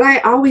 So what I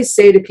always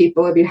say to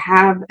people, if you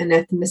have an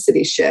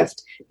ethnicity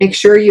shift, make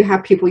sure you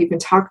have people you can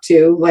talk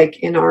to, like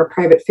in our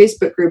private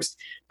Facebook groups.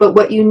 But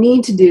what you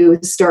need to do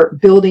is start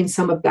building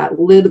some of that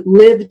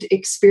lived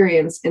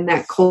experience in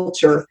that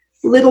culture,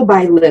 little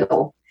by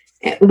little,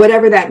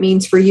 whatever that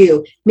means for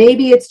you.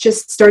 Maybe it's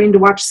just starting to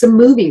watch some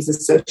movies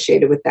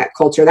associated with that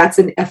culture. That's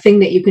a thing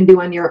that you can do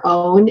on your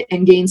own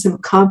and gain some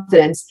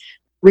confidence.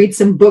 Read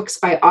some books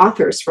by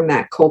authors from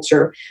that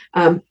culture.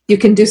 You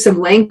can do some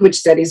language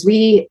studies.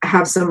 We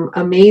have some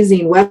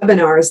amazing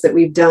webinars that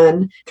we've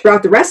done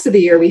throughout the rest of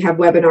the year. We have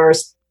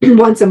webinars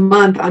once a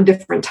month on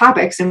different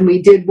topics. And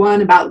we did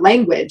one about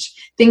language,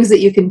 things that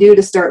you can do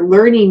to start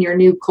learning your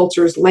new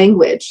culture's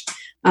language.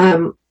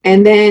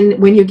 And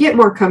then when you get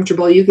more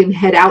comfortable, you can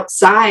head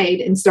outside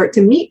and start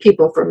to meet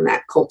people from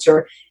that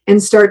culture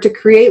and start to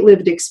create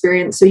lived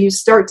experience. So you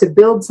start to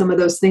build some of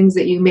those things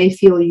that you may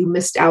feel you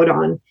missed out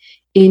on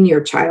in your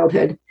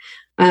childhood.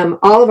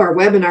 All of our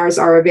webinars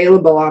are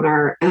available on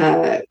our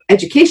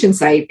education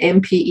site,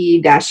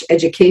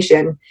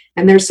 MPE-education.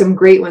 And there's some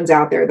great ones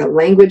out there. The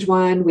language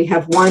one, we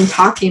have one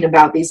talking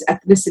about these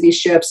ethnicity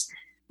shifts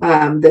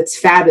that's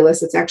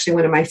fabulous. It's actually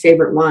one of my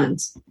favorite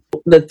ones.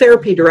 The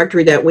therapy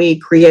directory that we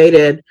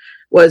created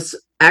was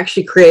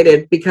actually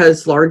created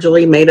because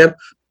largely made up,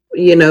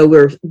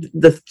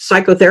 the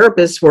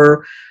psychotherapists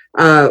were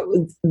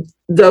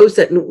those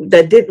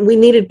we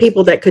needed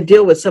people that could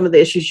deal with some of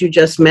the issues you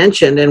just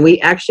mentioned. And we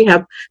actually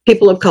have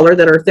people of color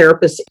that are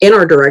therapists in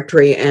our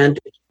directory. And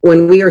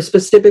when we are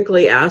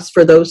specifically asked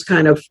for those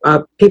kind of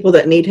people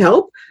that need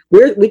help,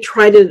 we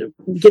try to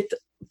get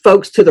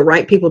folks to the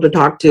right people to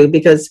talk to,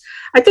 because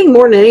I think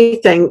more than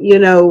anything,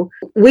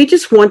 we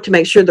just want to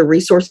make sure the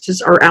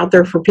resources are out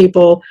there for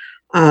people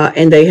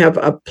and they have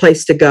a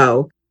place to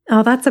go.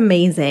 Oh, that's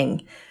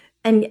amazing.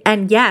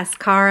 And yes,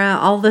 Cara,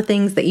 all the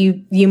things that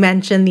you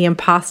mentioned, the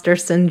imposter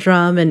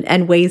syndrome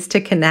and ways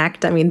to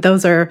connect. I mean,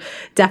 those are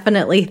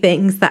definitely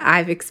things that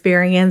I've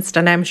experienced,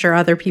 and I'm sure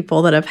other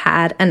people that have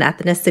had an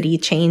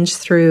ethnicity change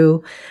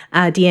through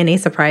DNA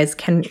surprise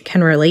can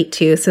relate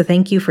to. So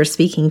thank you for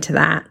speaking to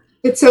that.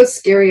 It's so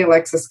scary,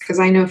 Alexis, because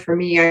I know for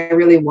me, I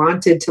really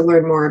wanted to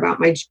learn more about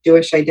my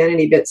Jewish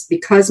identity, but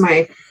because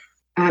my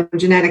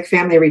genetic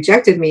family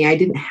rejected me, I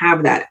didn't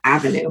have that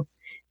avenue.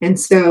 And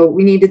so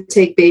we need to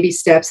take baby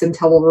steps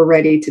until we're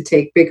ready to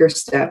take bigger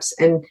steps.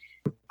 And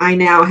I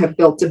now have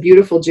built a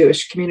beautiful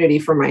Jewish community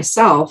for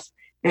myself.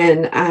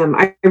 And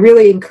I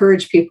really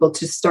encourage people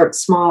to start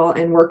small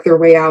and work their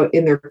way out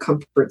in their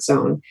comfort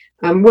zone,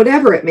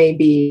 whatever it may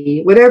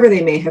be, whatever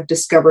they may have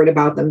discovered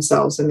about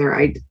themselves in their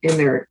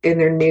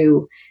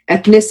new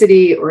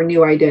ethnicity or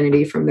new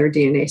identity from their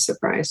DNA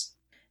surprise.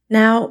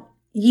 Now,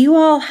 you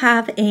all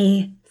have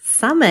a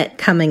summit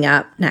coming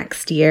up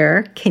next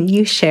year. Can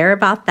you share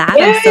about that?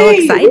 Yay! I'm so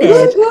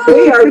excited.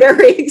 We are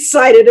very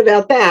excited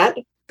about that.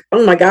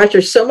 Oh my gosh,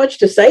 there's so much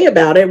to say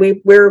about it.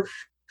 We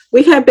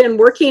have been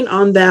working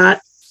on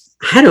that.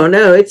 I don't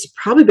know. It's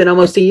probably been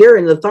almost a year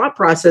in the thought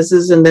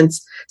processes and then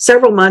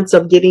several months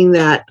of getting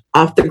that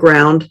off the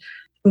ground.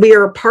 We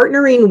are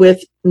partnering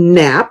with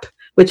NAP,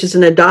 which is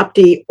an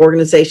adoptee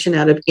organization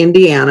out of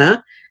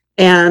Indiana,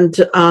 and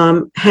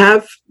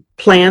have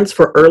plans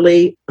for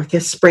early, I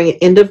guess, spring,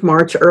 end of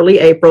March, early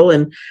April.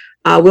 And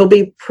we'll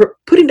be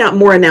putting out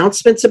more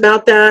announcements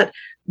about that.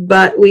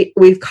 But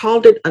we've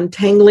called it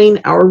Untangling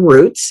Our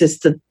Roots is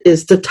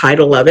the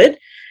title of it.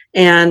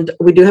 And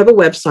we do have a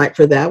website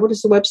for that. What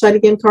is the website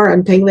again, Cara?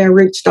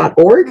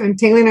 UntanglingourRoots.org?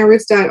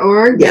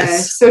 UntanglingourRoots.org. Yes.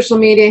 The social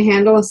media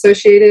handle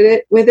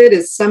associated with it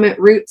is Summit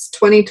Roots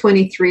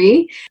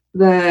 2023.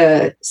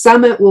 The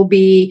summit will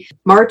be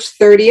March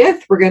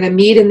 30th. We're going to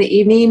meet in the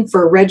evening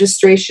for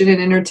registration and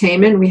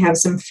entertainment. We have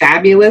some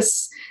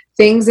fabulous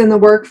things in the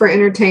work for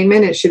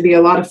entertainment. It should be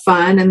a lot of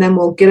fun. And then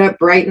we'll get up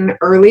bright and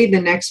early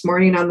the next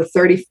morning on the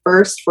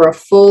 31st for a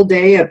full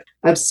day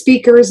of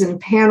speakers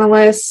and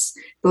panelists.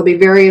 There'll be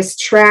various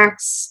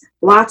tracks,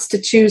 lots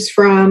to choose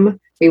from.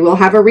 We will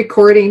have a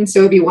recording.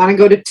 So if you want to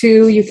go to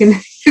 2, you can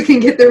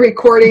get the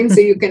recording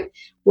so you can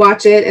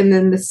watch it. And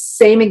then the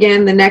same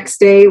again the next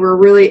day. We're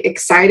really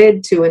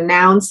excited to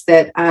announce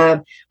that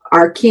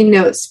our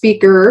keynote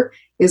speaker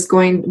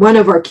one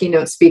of our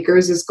keynote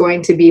speakers is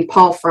going to be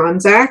Paul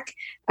Franzak.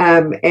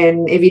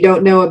 And if you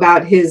don't know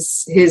about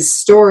his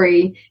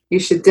story, you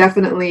should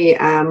definitely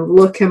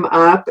look him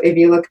up. If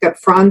you look up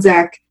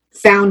Franzak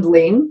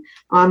Foundling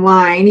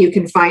online, you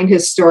can find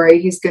his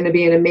story. He's going to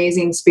be an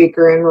amazing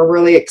speaker, and we're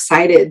really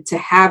excited to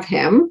have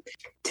him.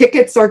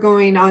 Tickets are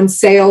going on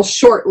sale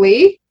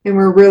shortly, and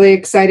we're really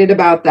excited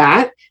about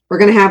that. We're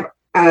going to have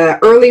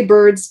early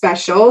bird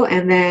special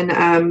and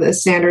then the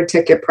standard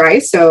ticket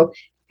price. So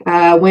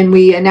when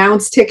we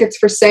announce tickets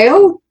for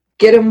sale,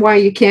 get them while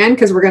you can,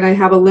 because we're going to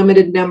have a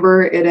limited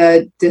number at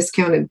a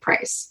discounted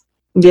price.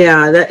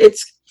 Yeah,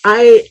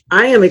 I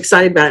am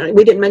excited about it.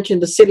 We didn't mention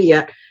the city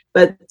yet,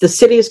 but the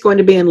city is going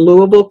to be in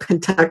Louisville,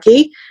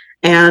 Kentucky.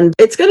 And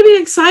it's going to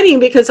be exciting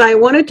because I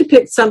wanted to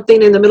pick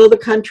something in the middle of the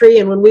country.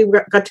 And when we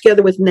got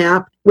together with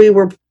NAP, we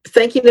were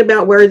thinking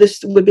about where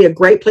this would be a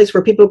great place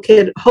where people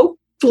could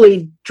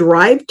hopefully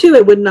drive to.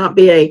 It would not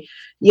be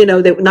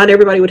that not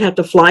everybody would have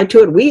to fly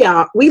to it. We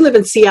live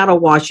in Seattle,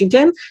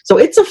 Washington, so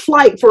it's a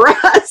flight for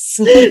us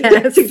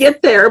to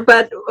get there.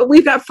 But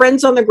we've got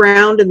friends on the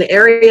ground in the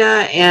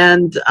area,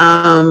 and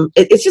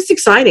it's just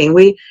exciting.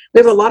 We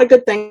have a lot of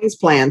good things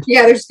planned.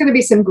 Yeah, there's going to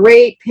be some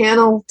great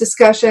panel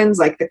discussions,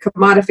 like the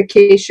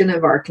commodification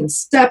of our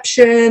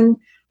conception,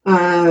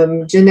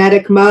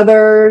 genetic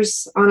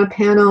mothers on a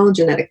panel,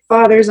 genetic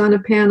fathers on a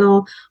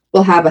panel.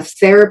 We'll have a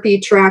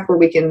therapy track where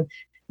we can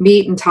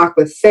meet and talk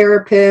with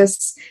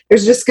therapists.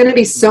 There's just going to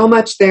be so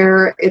much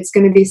there. It's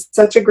going to be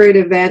such a great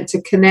event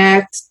to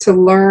connect, to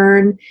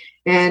learn.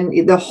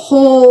 And the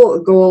whole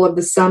goal of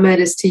the summit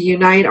is to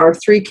unite our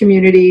 3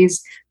 communities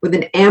with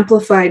an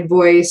amplified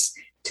voice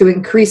to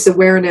increase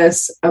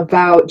awareness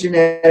about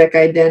genetic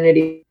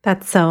identity.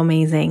 That's so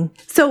amazing.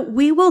 So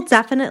we will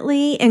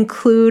definitely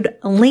include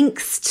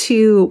links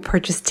to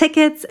purchase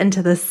tickets and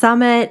to the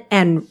summit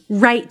and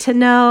Right to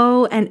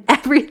Know and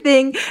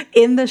everything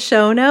in the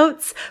show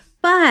notes.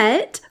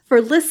 But for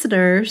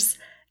listeners,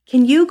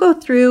 can you go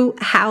through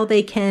how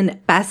they can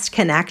best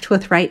connect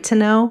with Right to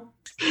Know?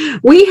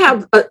 We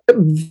have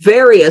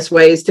various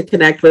ways to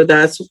connect with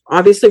us.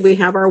 Obviously, we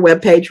have our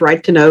webpage,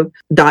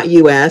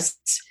 righttoknow.us,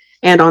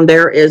 and on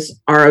there is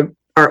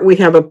we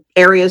have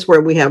areas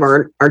where we have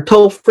our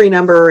toll-free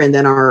number, and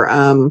then our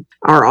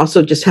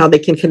also just how they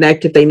can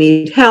connect if they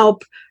need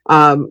help.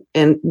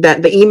 And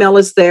that the email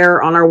is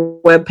there on our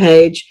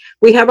webpage.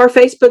 We have our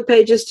Facebook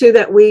pages too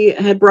that we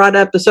had brought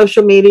up, the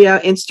social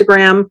media,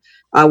 Instagram.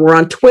 We're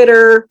on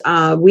Twitter.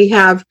 We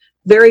have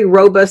very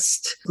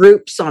robust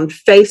groups on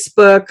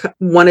Facebook.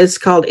 One is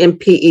called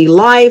MPE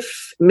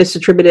Life,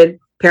 Misattributed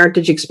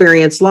Parentage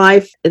Experience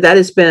Life. That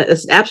has been an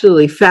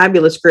absolutely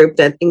fabulous group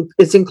that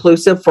is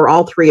inclusive for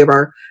all 3 of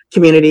our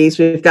communities.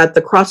 We've got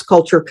the Cross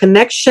Culture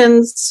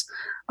Connections.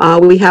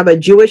 We have a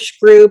Jewish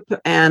group,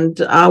 and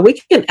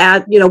we can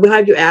add, we'll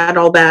have you add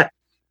all that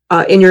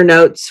in your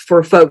notes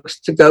for folks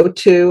to go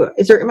to.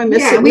 Am I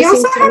missing? Yeah, we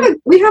also have a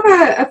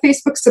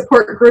Facebook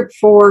support group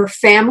for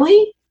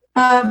family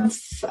of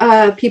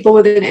people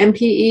with an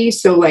MPE.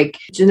 So like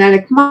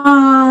genetic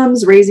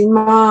moms, raising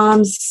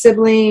moms,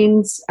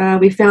 siblings.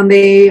 We found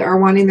they are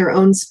wanting their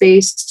own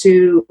space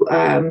to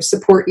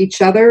support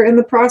each other in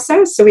the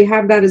process. So we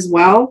have that as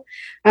well.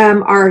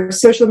 Our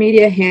social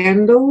media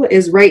handle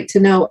is Right to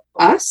Know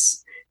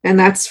Us, and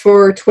that's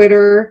for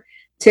Twitter,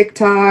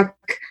 TikTok,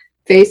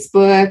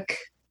 Facebook,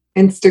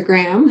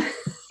 Instagram.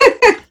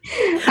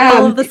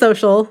 All of the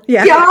social.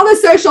 Yeah, all the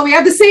social. We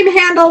have the same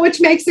handle,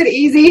 which makes it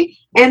easy.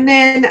 And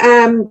then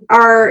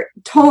our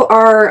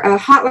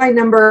hotline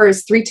number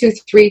is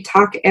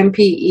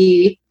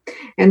 323-TALK-MPE.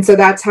 And so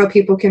that's how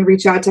people can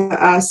reach out to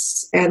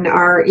us. And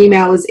our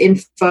email is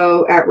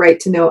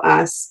info@right2know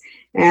us.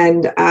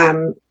 And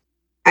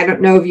I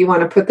don't know if you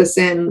want to put this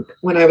in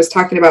when I was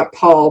talking about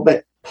Paul,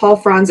 but Paul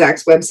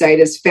Franzak's website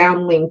is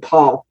Foundling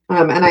Paul.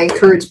 And I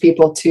encourage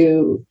people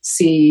to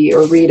see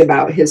or read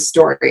about his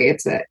story.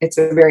 It's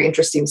a very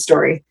interesting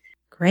story.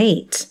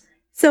 Great.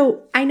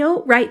 So I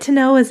know Right to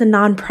Know is a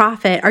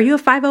nonprofit. Are you a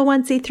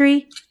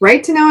 501c3?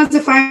 Right to Know is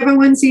a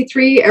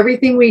 501c3.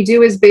 Everything we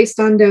do is based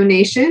on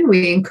donation.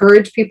 We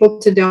encourage people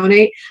to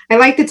donate. I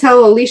like to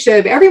tell Alicia,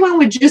 if everyone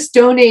would just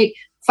donate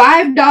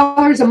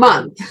 $5 a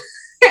month,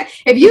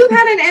 if you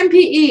had an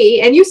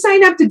MPE and you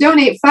sign up to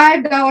donate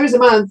 $5 a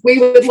month, we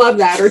would love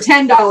that, or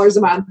 $10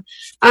 a month.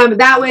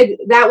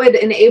 That would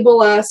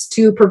enable us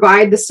to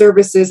provide the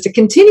services, to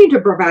continue to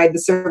provide the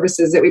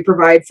services that we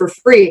provide for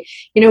free.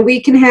 We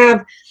can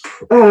have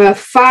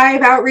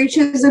 5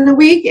 outreaches in a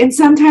week, and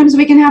sometimes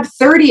we can have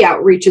 30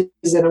 outreaches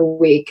in a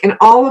week. And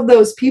all of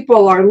those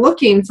people are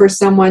looking for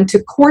someone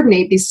to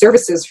coordinate these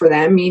services for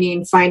them,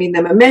 meaning finding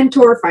them a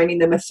mentor, finding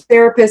them a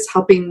therapist,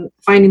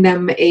 finding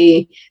them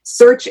a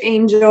search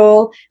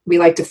angel. We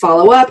like to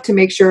follow up to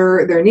make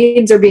sure their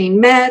needs are being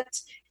met.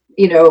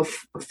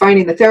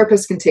 Finding the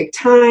therapist can take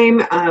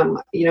time, and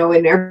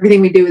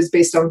everything we do is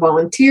based on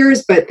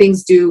volunteers, but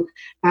things do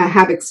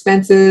have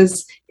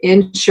expenses,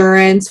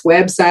 insurance,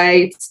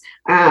 websites,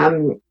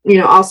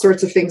 all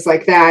sorts of things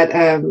like that,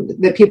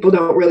 that people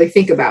don't really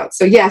think about.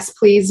 So yes,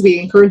 please, we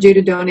encourage you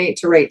to donate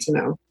to Right to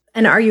Know.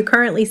 And are you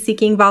currently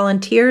seeking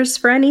volunteers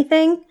for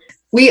anything?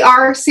 We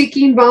are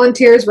seeking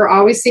volunteers. We're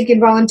always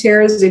seeking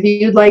volunteers. If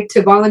you'd like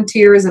to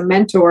volunteer as a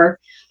mentor,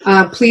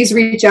 please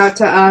reach out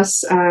to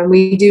us.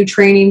 We do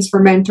trainings for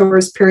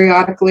mentors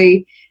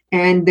periodically,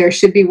 and there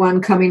should be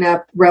one coming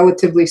up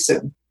relatively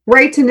soon.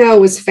 Right to Know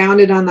was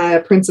founded on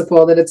the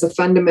principle that it's a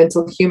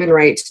fundamental human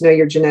right to know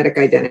your genetic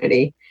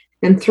identity.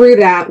 And through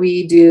that,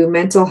 we do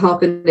mental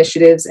health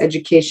initiatives,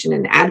 education,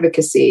 and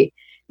advocacy.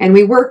 And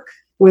we work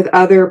with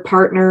other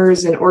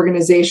partners and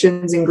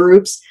organizations and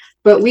groups,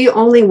 but we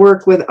only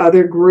work with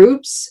other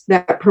groups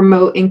that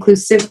promote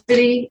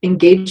inclusivity,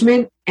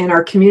 engagement, and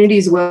our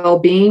community's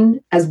well-being,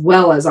 as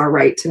well as our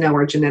right to know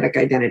our genetic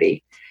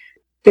identity.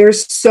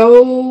 There's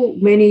so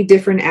many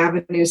different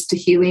avenues to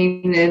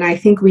healing, and I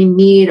think we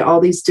need all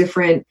these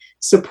different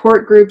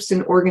support groups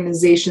and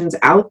organizations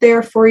out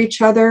there for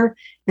each other.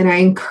 And I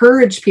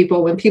encourage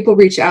people, when people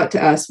reach out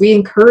to us, we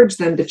encourage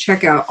them to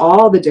check out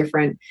all the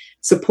different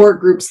support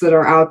groups that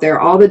are out there,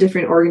 all the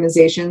different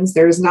organizations.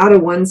 There's not a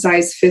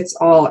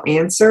one-size-fits-all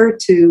answer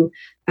to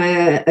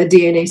a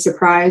DNA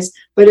surprise,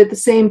 but at the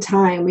same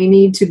time, we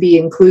need to be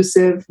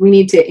inclusive. We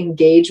need to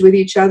engage with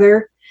each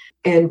other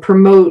and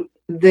promote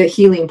the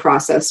healing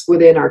process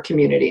within our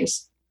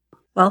communities.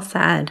 Well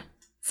said.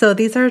 So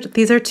these are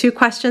 2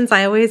 questions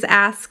I always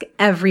ask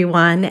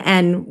everyone,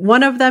 and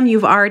one of them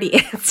you've already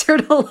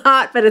answered a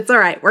lot, but it's all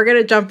right. We're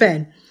going to jump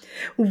in.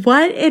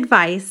 What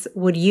advice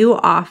would you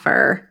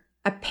offer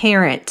a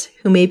parent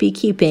who may be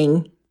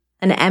keeping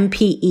an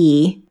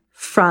MPE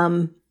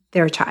from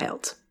their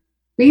child?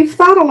 We've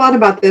thought a lot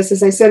about this.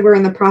 As I said, we're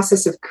in the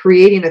process of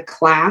creating a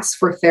class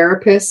for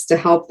therapists to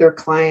help their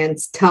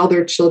clients tell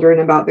their children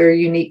about their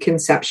unique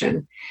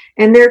conception.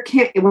 And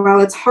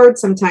while it's hard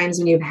sometimes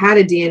when you've had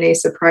a DNA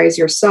surprise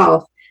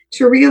yourself,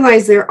 to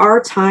realize there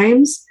are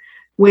times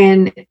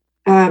when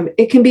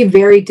it can be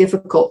very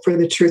difficult for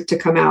the truth to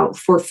come out,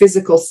 for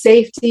physical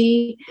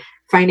safety,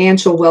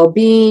 financial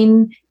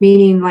well-being,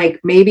 meaning like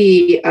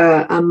maybe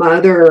a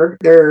mother,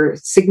 their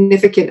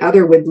significant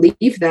other would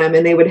leave them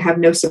and they would have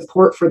no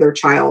support for their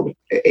child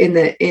in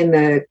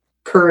the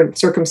current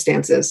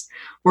circumstances.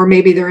 Or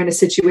maybe they're in a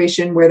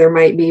situation where there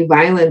might be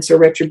violence or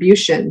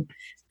retribution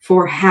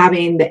for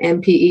having the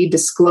MPE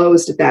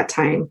disclosed at that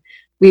time.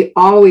 We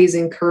always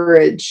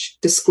encourage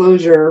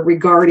disclosure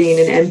regarding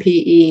an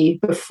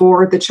MPE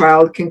before the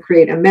child can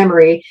create a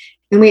memory.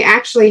 And we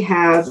actually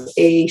have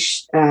a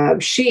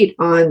sheet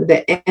on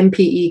the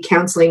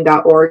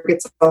mpecounseling.org.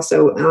 It's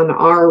also on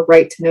our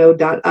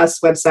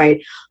right2know.us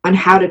website on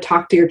how to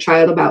talk to your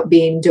child about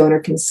being donor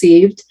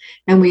conceived.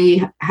 And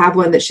we have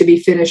one that should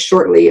be finished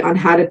shortly on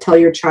how to tell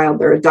your child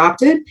they're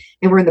adopted.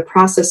 And we're in the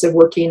process of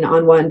working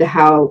on one to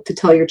how to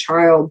tell your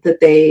child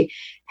that they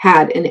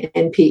had an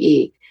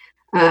NPE.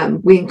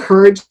 We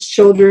encourage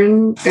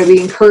children, we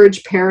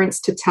encourage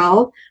parents to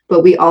tell,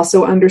 but we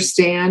also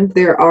understand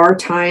there are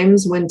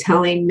times when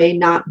telling may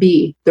not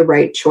be the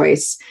right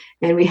choice,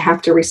 and we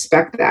have to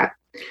respect that.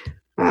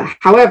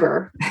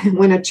 However,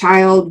 when a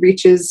child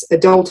reaches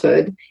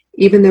adulthood,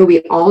 even though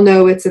we all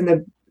know it's in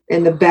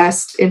the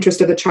best interest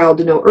of the child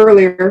to know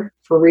earlier,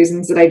 for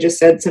reasons that I just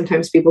said,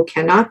 sometimes people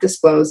cannot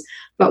disclose,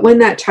 but when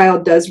that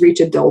child does reach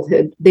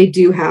adulthood, they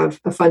do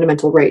have a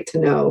fundamental right to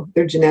know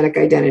their genetic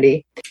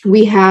identity.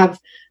 We have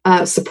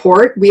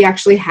support. We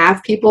actually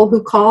have people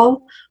who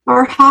call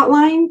our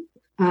hotline,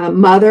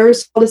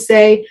 mothers to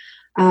say,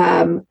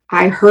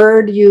 I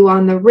heard you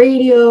on the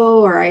radio,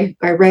 or I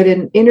read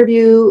an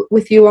interview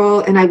with you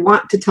all, and I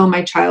want to tell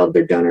my child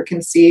they're donor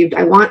conceived.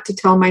 I want to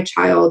tell my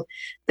child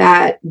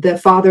that the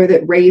father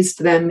that raised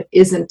them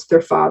isn't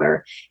their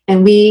father.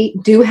 And we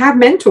do have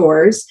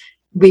mentors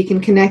we can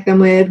connect them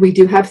with. We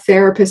do have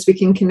therapists we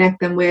can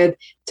connect them with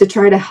to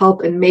try to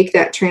help and make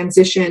that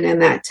transition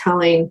and that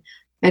telling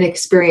an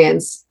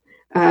experience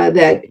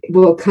that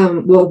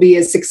will be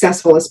as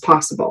successful as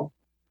possible.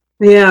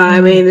 Yeah,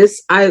 I mean,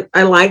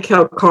 I like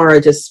how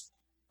Cara just,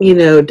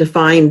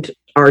 defined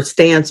our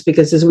stance,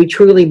 because as we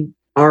truly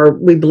are,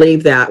 we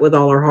believe that with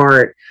all our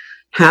heart.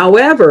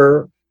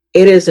 However,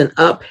 it is an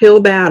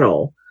uphill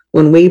battle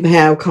when we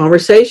have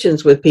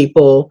conversations with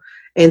people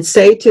and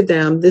say to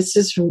them, this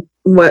is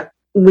what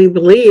we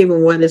believe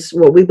and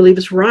what we believe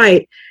is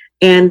right.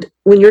 And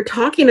when you're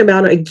talking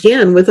about,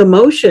 again, with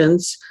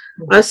emotions,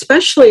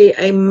 especially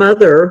a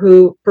mother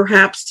who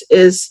perhaps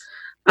is,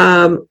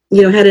 had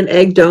an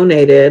egg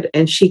donated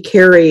and she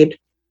carried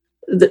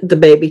the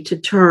baby to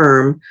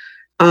term,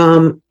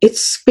 it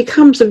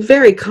becomes a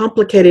very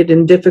complicated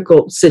and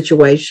difficult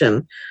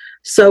situation.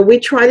 So we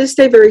try to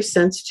stay very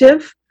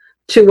sensitive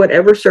to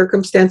whatever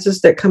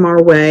circumstances that come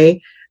our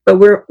way, but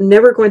we're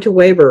never going to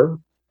waver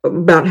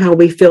about how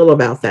we feel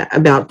about that,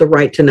 about the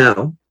right to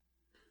know.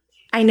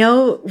 I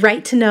know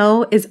Right to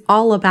Know is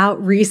all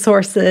about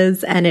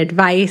resources and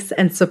advice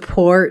and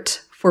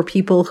support for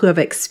people who have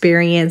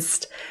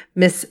experienced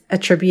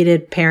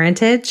misattributed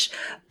parentage.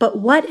 But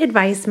what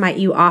advice might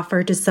you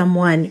offer to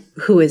someone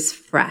who is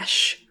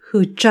fresh,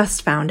 who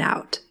just found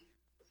out?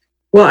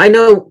 Well, I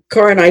know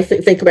Cara and I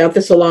think about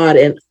this a lot.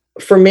 And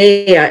for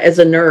me, as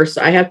a nurse,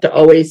 I have to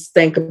always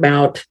think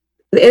about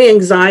any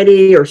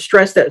anxiety or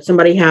stress that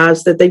somebody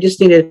has, that they just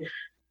need to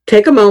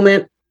take a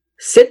moment,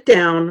 sit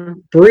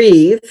down,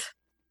 breathe,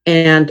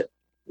 and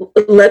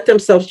let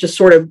themselves just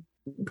sort of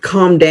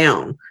calm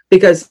down.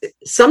 Because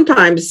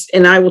sometimes,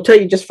 and I will tell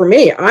you just for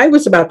me, I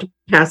was about to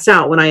pass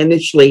out when I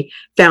initially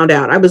found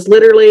out. I was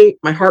literally,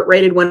 my heart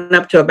rate went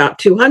up to about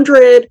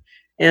 200.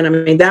 And I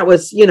mean, that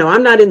was,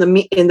 I'm not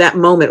in that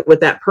moment with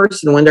that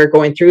person when they're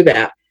going through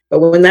that. But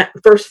when that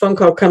first phone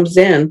call comes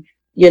in,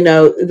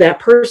 that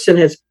person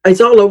is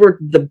all over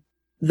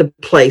the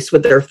place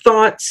with their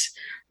thoughts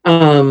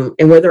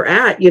and where they're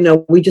at.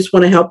 We just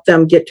want to help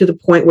them get to the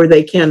point where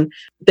they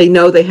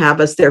know they have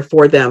us there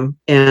for them,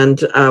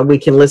 and we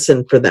can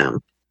listen for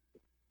them.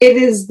 It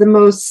is the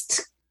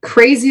most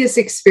craziest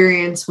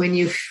experience when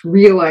you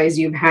realize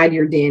you've had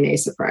your DNA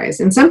surprise.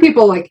 And some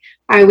people,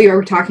 we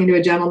were talking to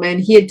a gentleman,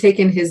 he had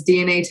taken his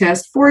DNA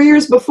test 4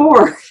 years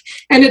before,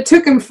 and it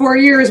took him 4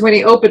 years when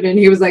he opened it, and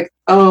he was like,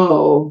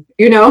 oh,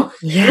 Yeah.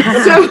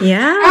 So,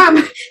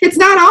 it's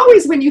not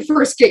always when you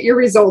first get your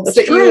results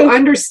That's that true. You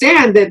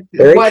understand that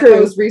Very what true.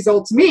 Those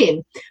results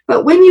mean.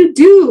 But when you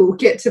do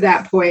get to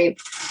that point,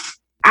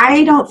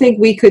 I don't think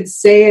we could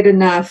say it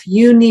enough.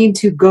 You need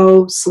to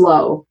go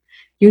slow.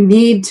 You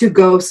need to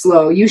go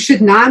slow. You should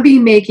not be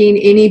making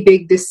any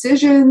big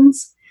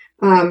decisions.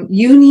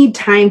 You need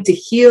time to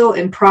heal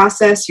and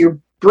process. Your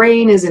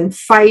brain is in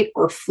fight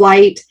or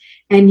flight,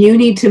 and you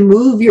need to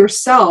move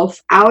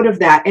yourself out of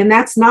that. And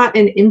that's not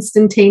an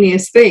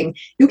instantaneous thing.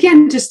 You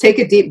can't just take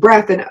a deep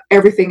breath and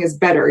everything is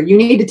better. You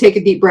need to take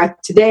a deep breath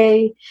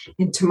today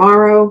and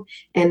tomorrow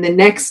and the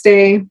next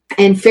day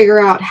and figure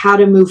out how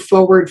to move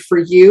forward for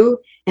you.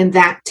 And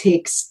that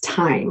takes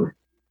time.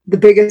 The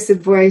biggest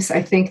advice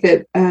I think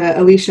that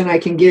Alicia and I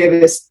can give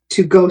is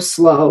to go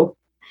slow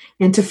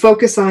and to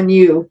focus on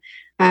you.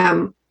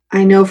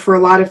 I know for a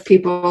lot of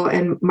people,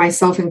 and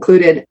myself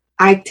included,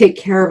 I take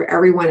care of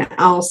everyone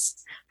else.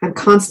 I'm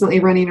constantly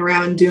running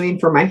around doing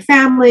for my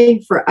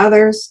family, for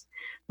others.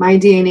 My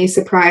DNA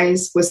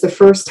surprise was the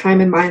first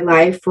time in my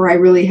life where I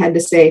really had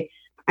to say,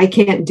 I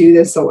can't do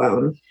this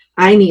alone.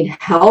 I need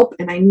help,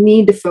 and I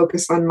need to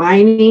focus on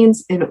my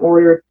needs in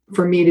order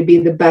for me to be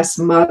the best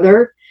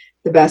mother,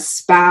 the best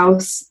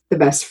spouse, the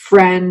best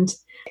friend,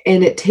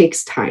 and it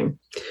takes time.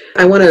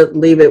 I want to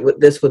leave it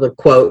with a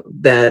quote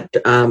that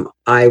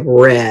I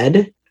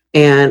read,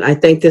 and I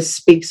think this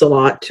speaks a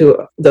lot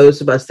to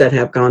those of us that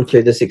have gone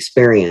through this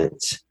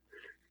experience.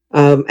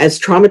 As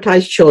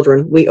traumatized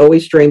children, we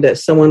always dreamed that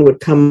someone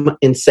would come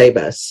and save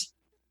us.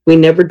 We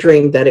never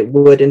dreamed that it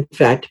would, in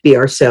fact, be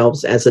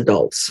ourselves as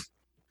adults.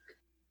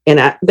 And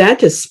that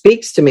just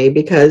speaks to me,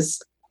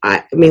 because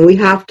we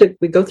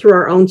go through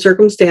our own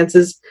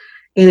circumstances,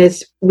 and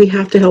we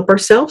have to help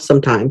ourselves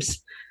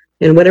sometimes,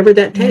 and whatever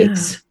that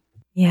takes.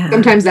 Yeah.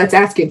 Sometimes that's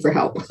asking for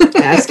help.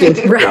 Asking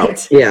for Right. help.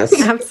 Yes.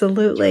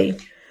 Absolutely.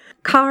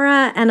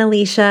 Cara and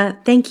Alicia,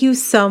 thank you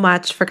so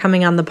much for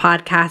coming on the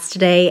podcast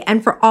today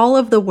and for all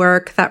of the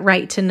work that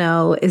Right to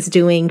Know is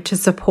doing to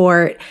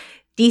support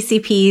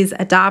DCPs,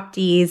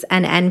 adoptees,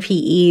 and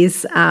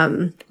NPEs.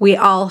 We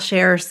all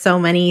share so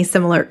many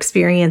similar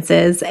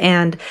experiences,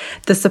 and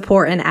the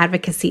support and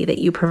advocacy that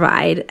you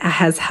provide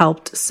has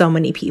helped so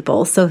many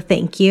people. So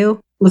thank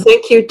you. Well,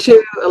 thank you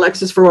too,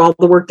 Alexis, for all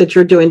the work that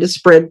you're doing to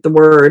spread the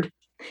word.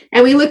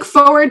 And we look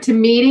forward to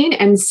meeting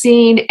and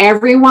seeing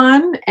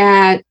everyone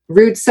at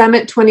Root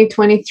Summit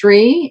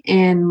 2023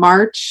 in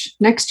March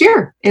next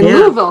year in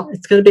Louisville.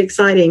 It's going to be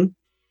exciting.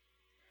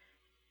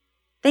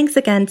 Thanks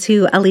again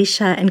to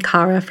Alicia and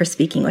Cara for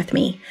speaking with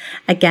me.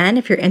 Again,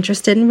 if you're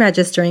interested in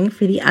registering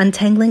for the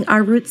Untangling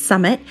Our Roots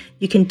Summit,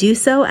 you can do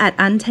so at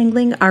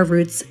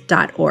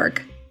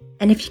untanglingourroots.org.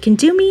 And if you can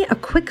do me a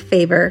quick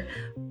favor,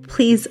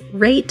 please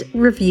rate,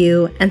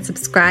 review, and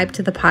subscribe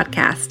to the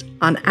podcast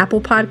on Apple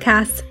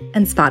Podcasts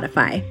and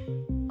Spotify.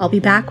 I'll be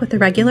back with a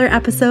regular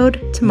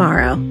episode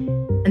tomorrow.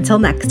 Until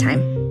next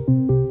time.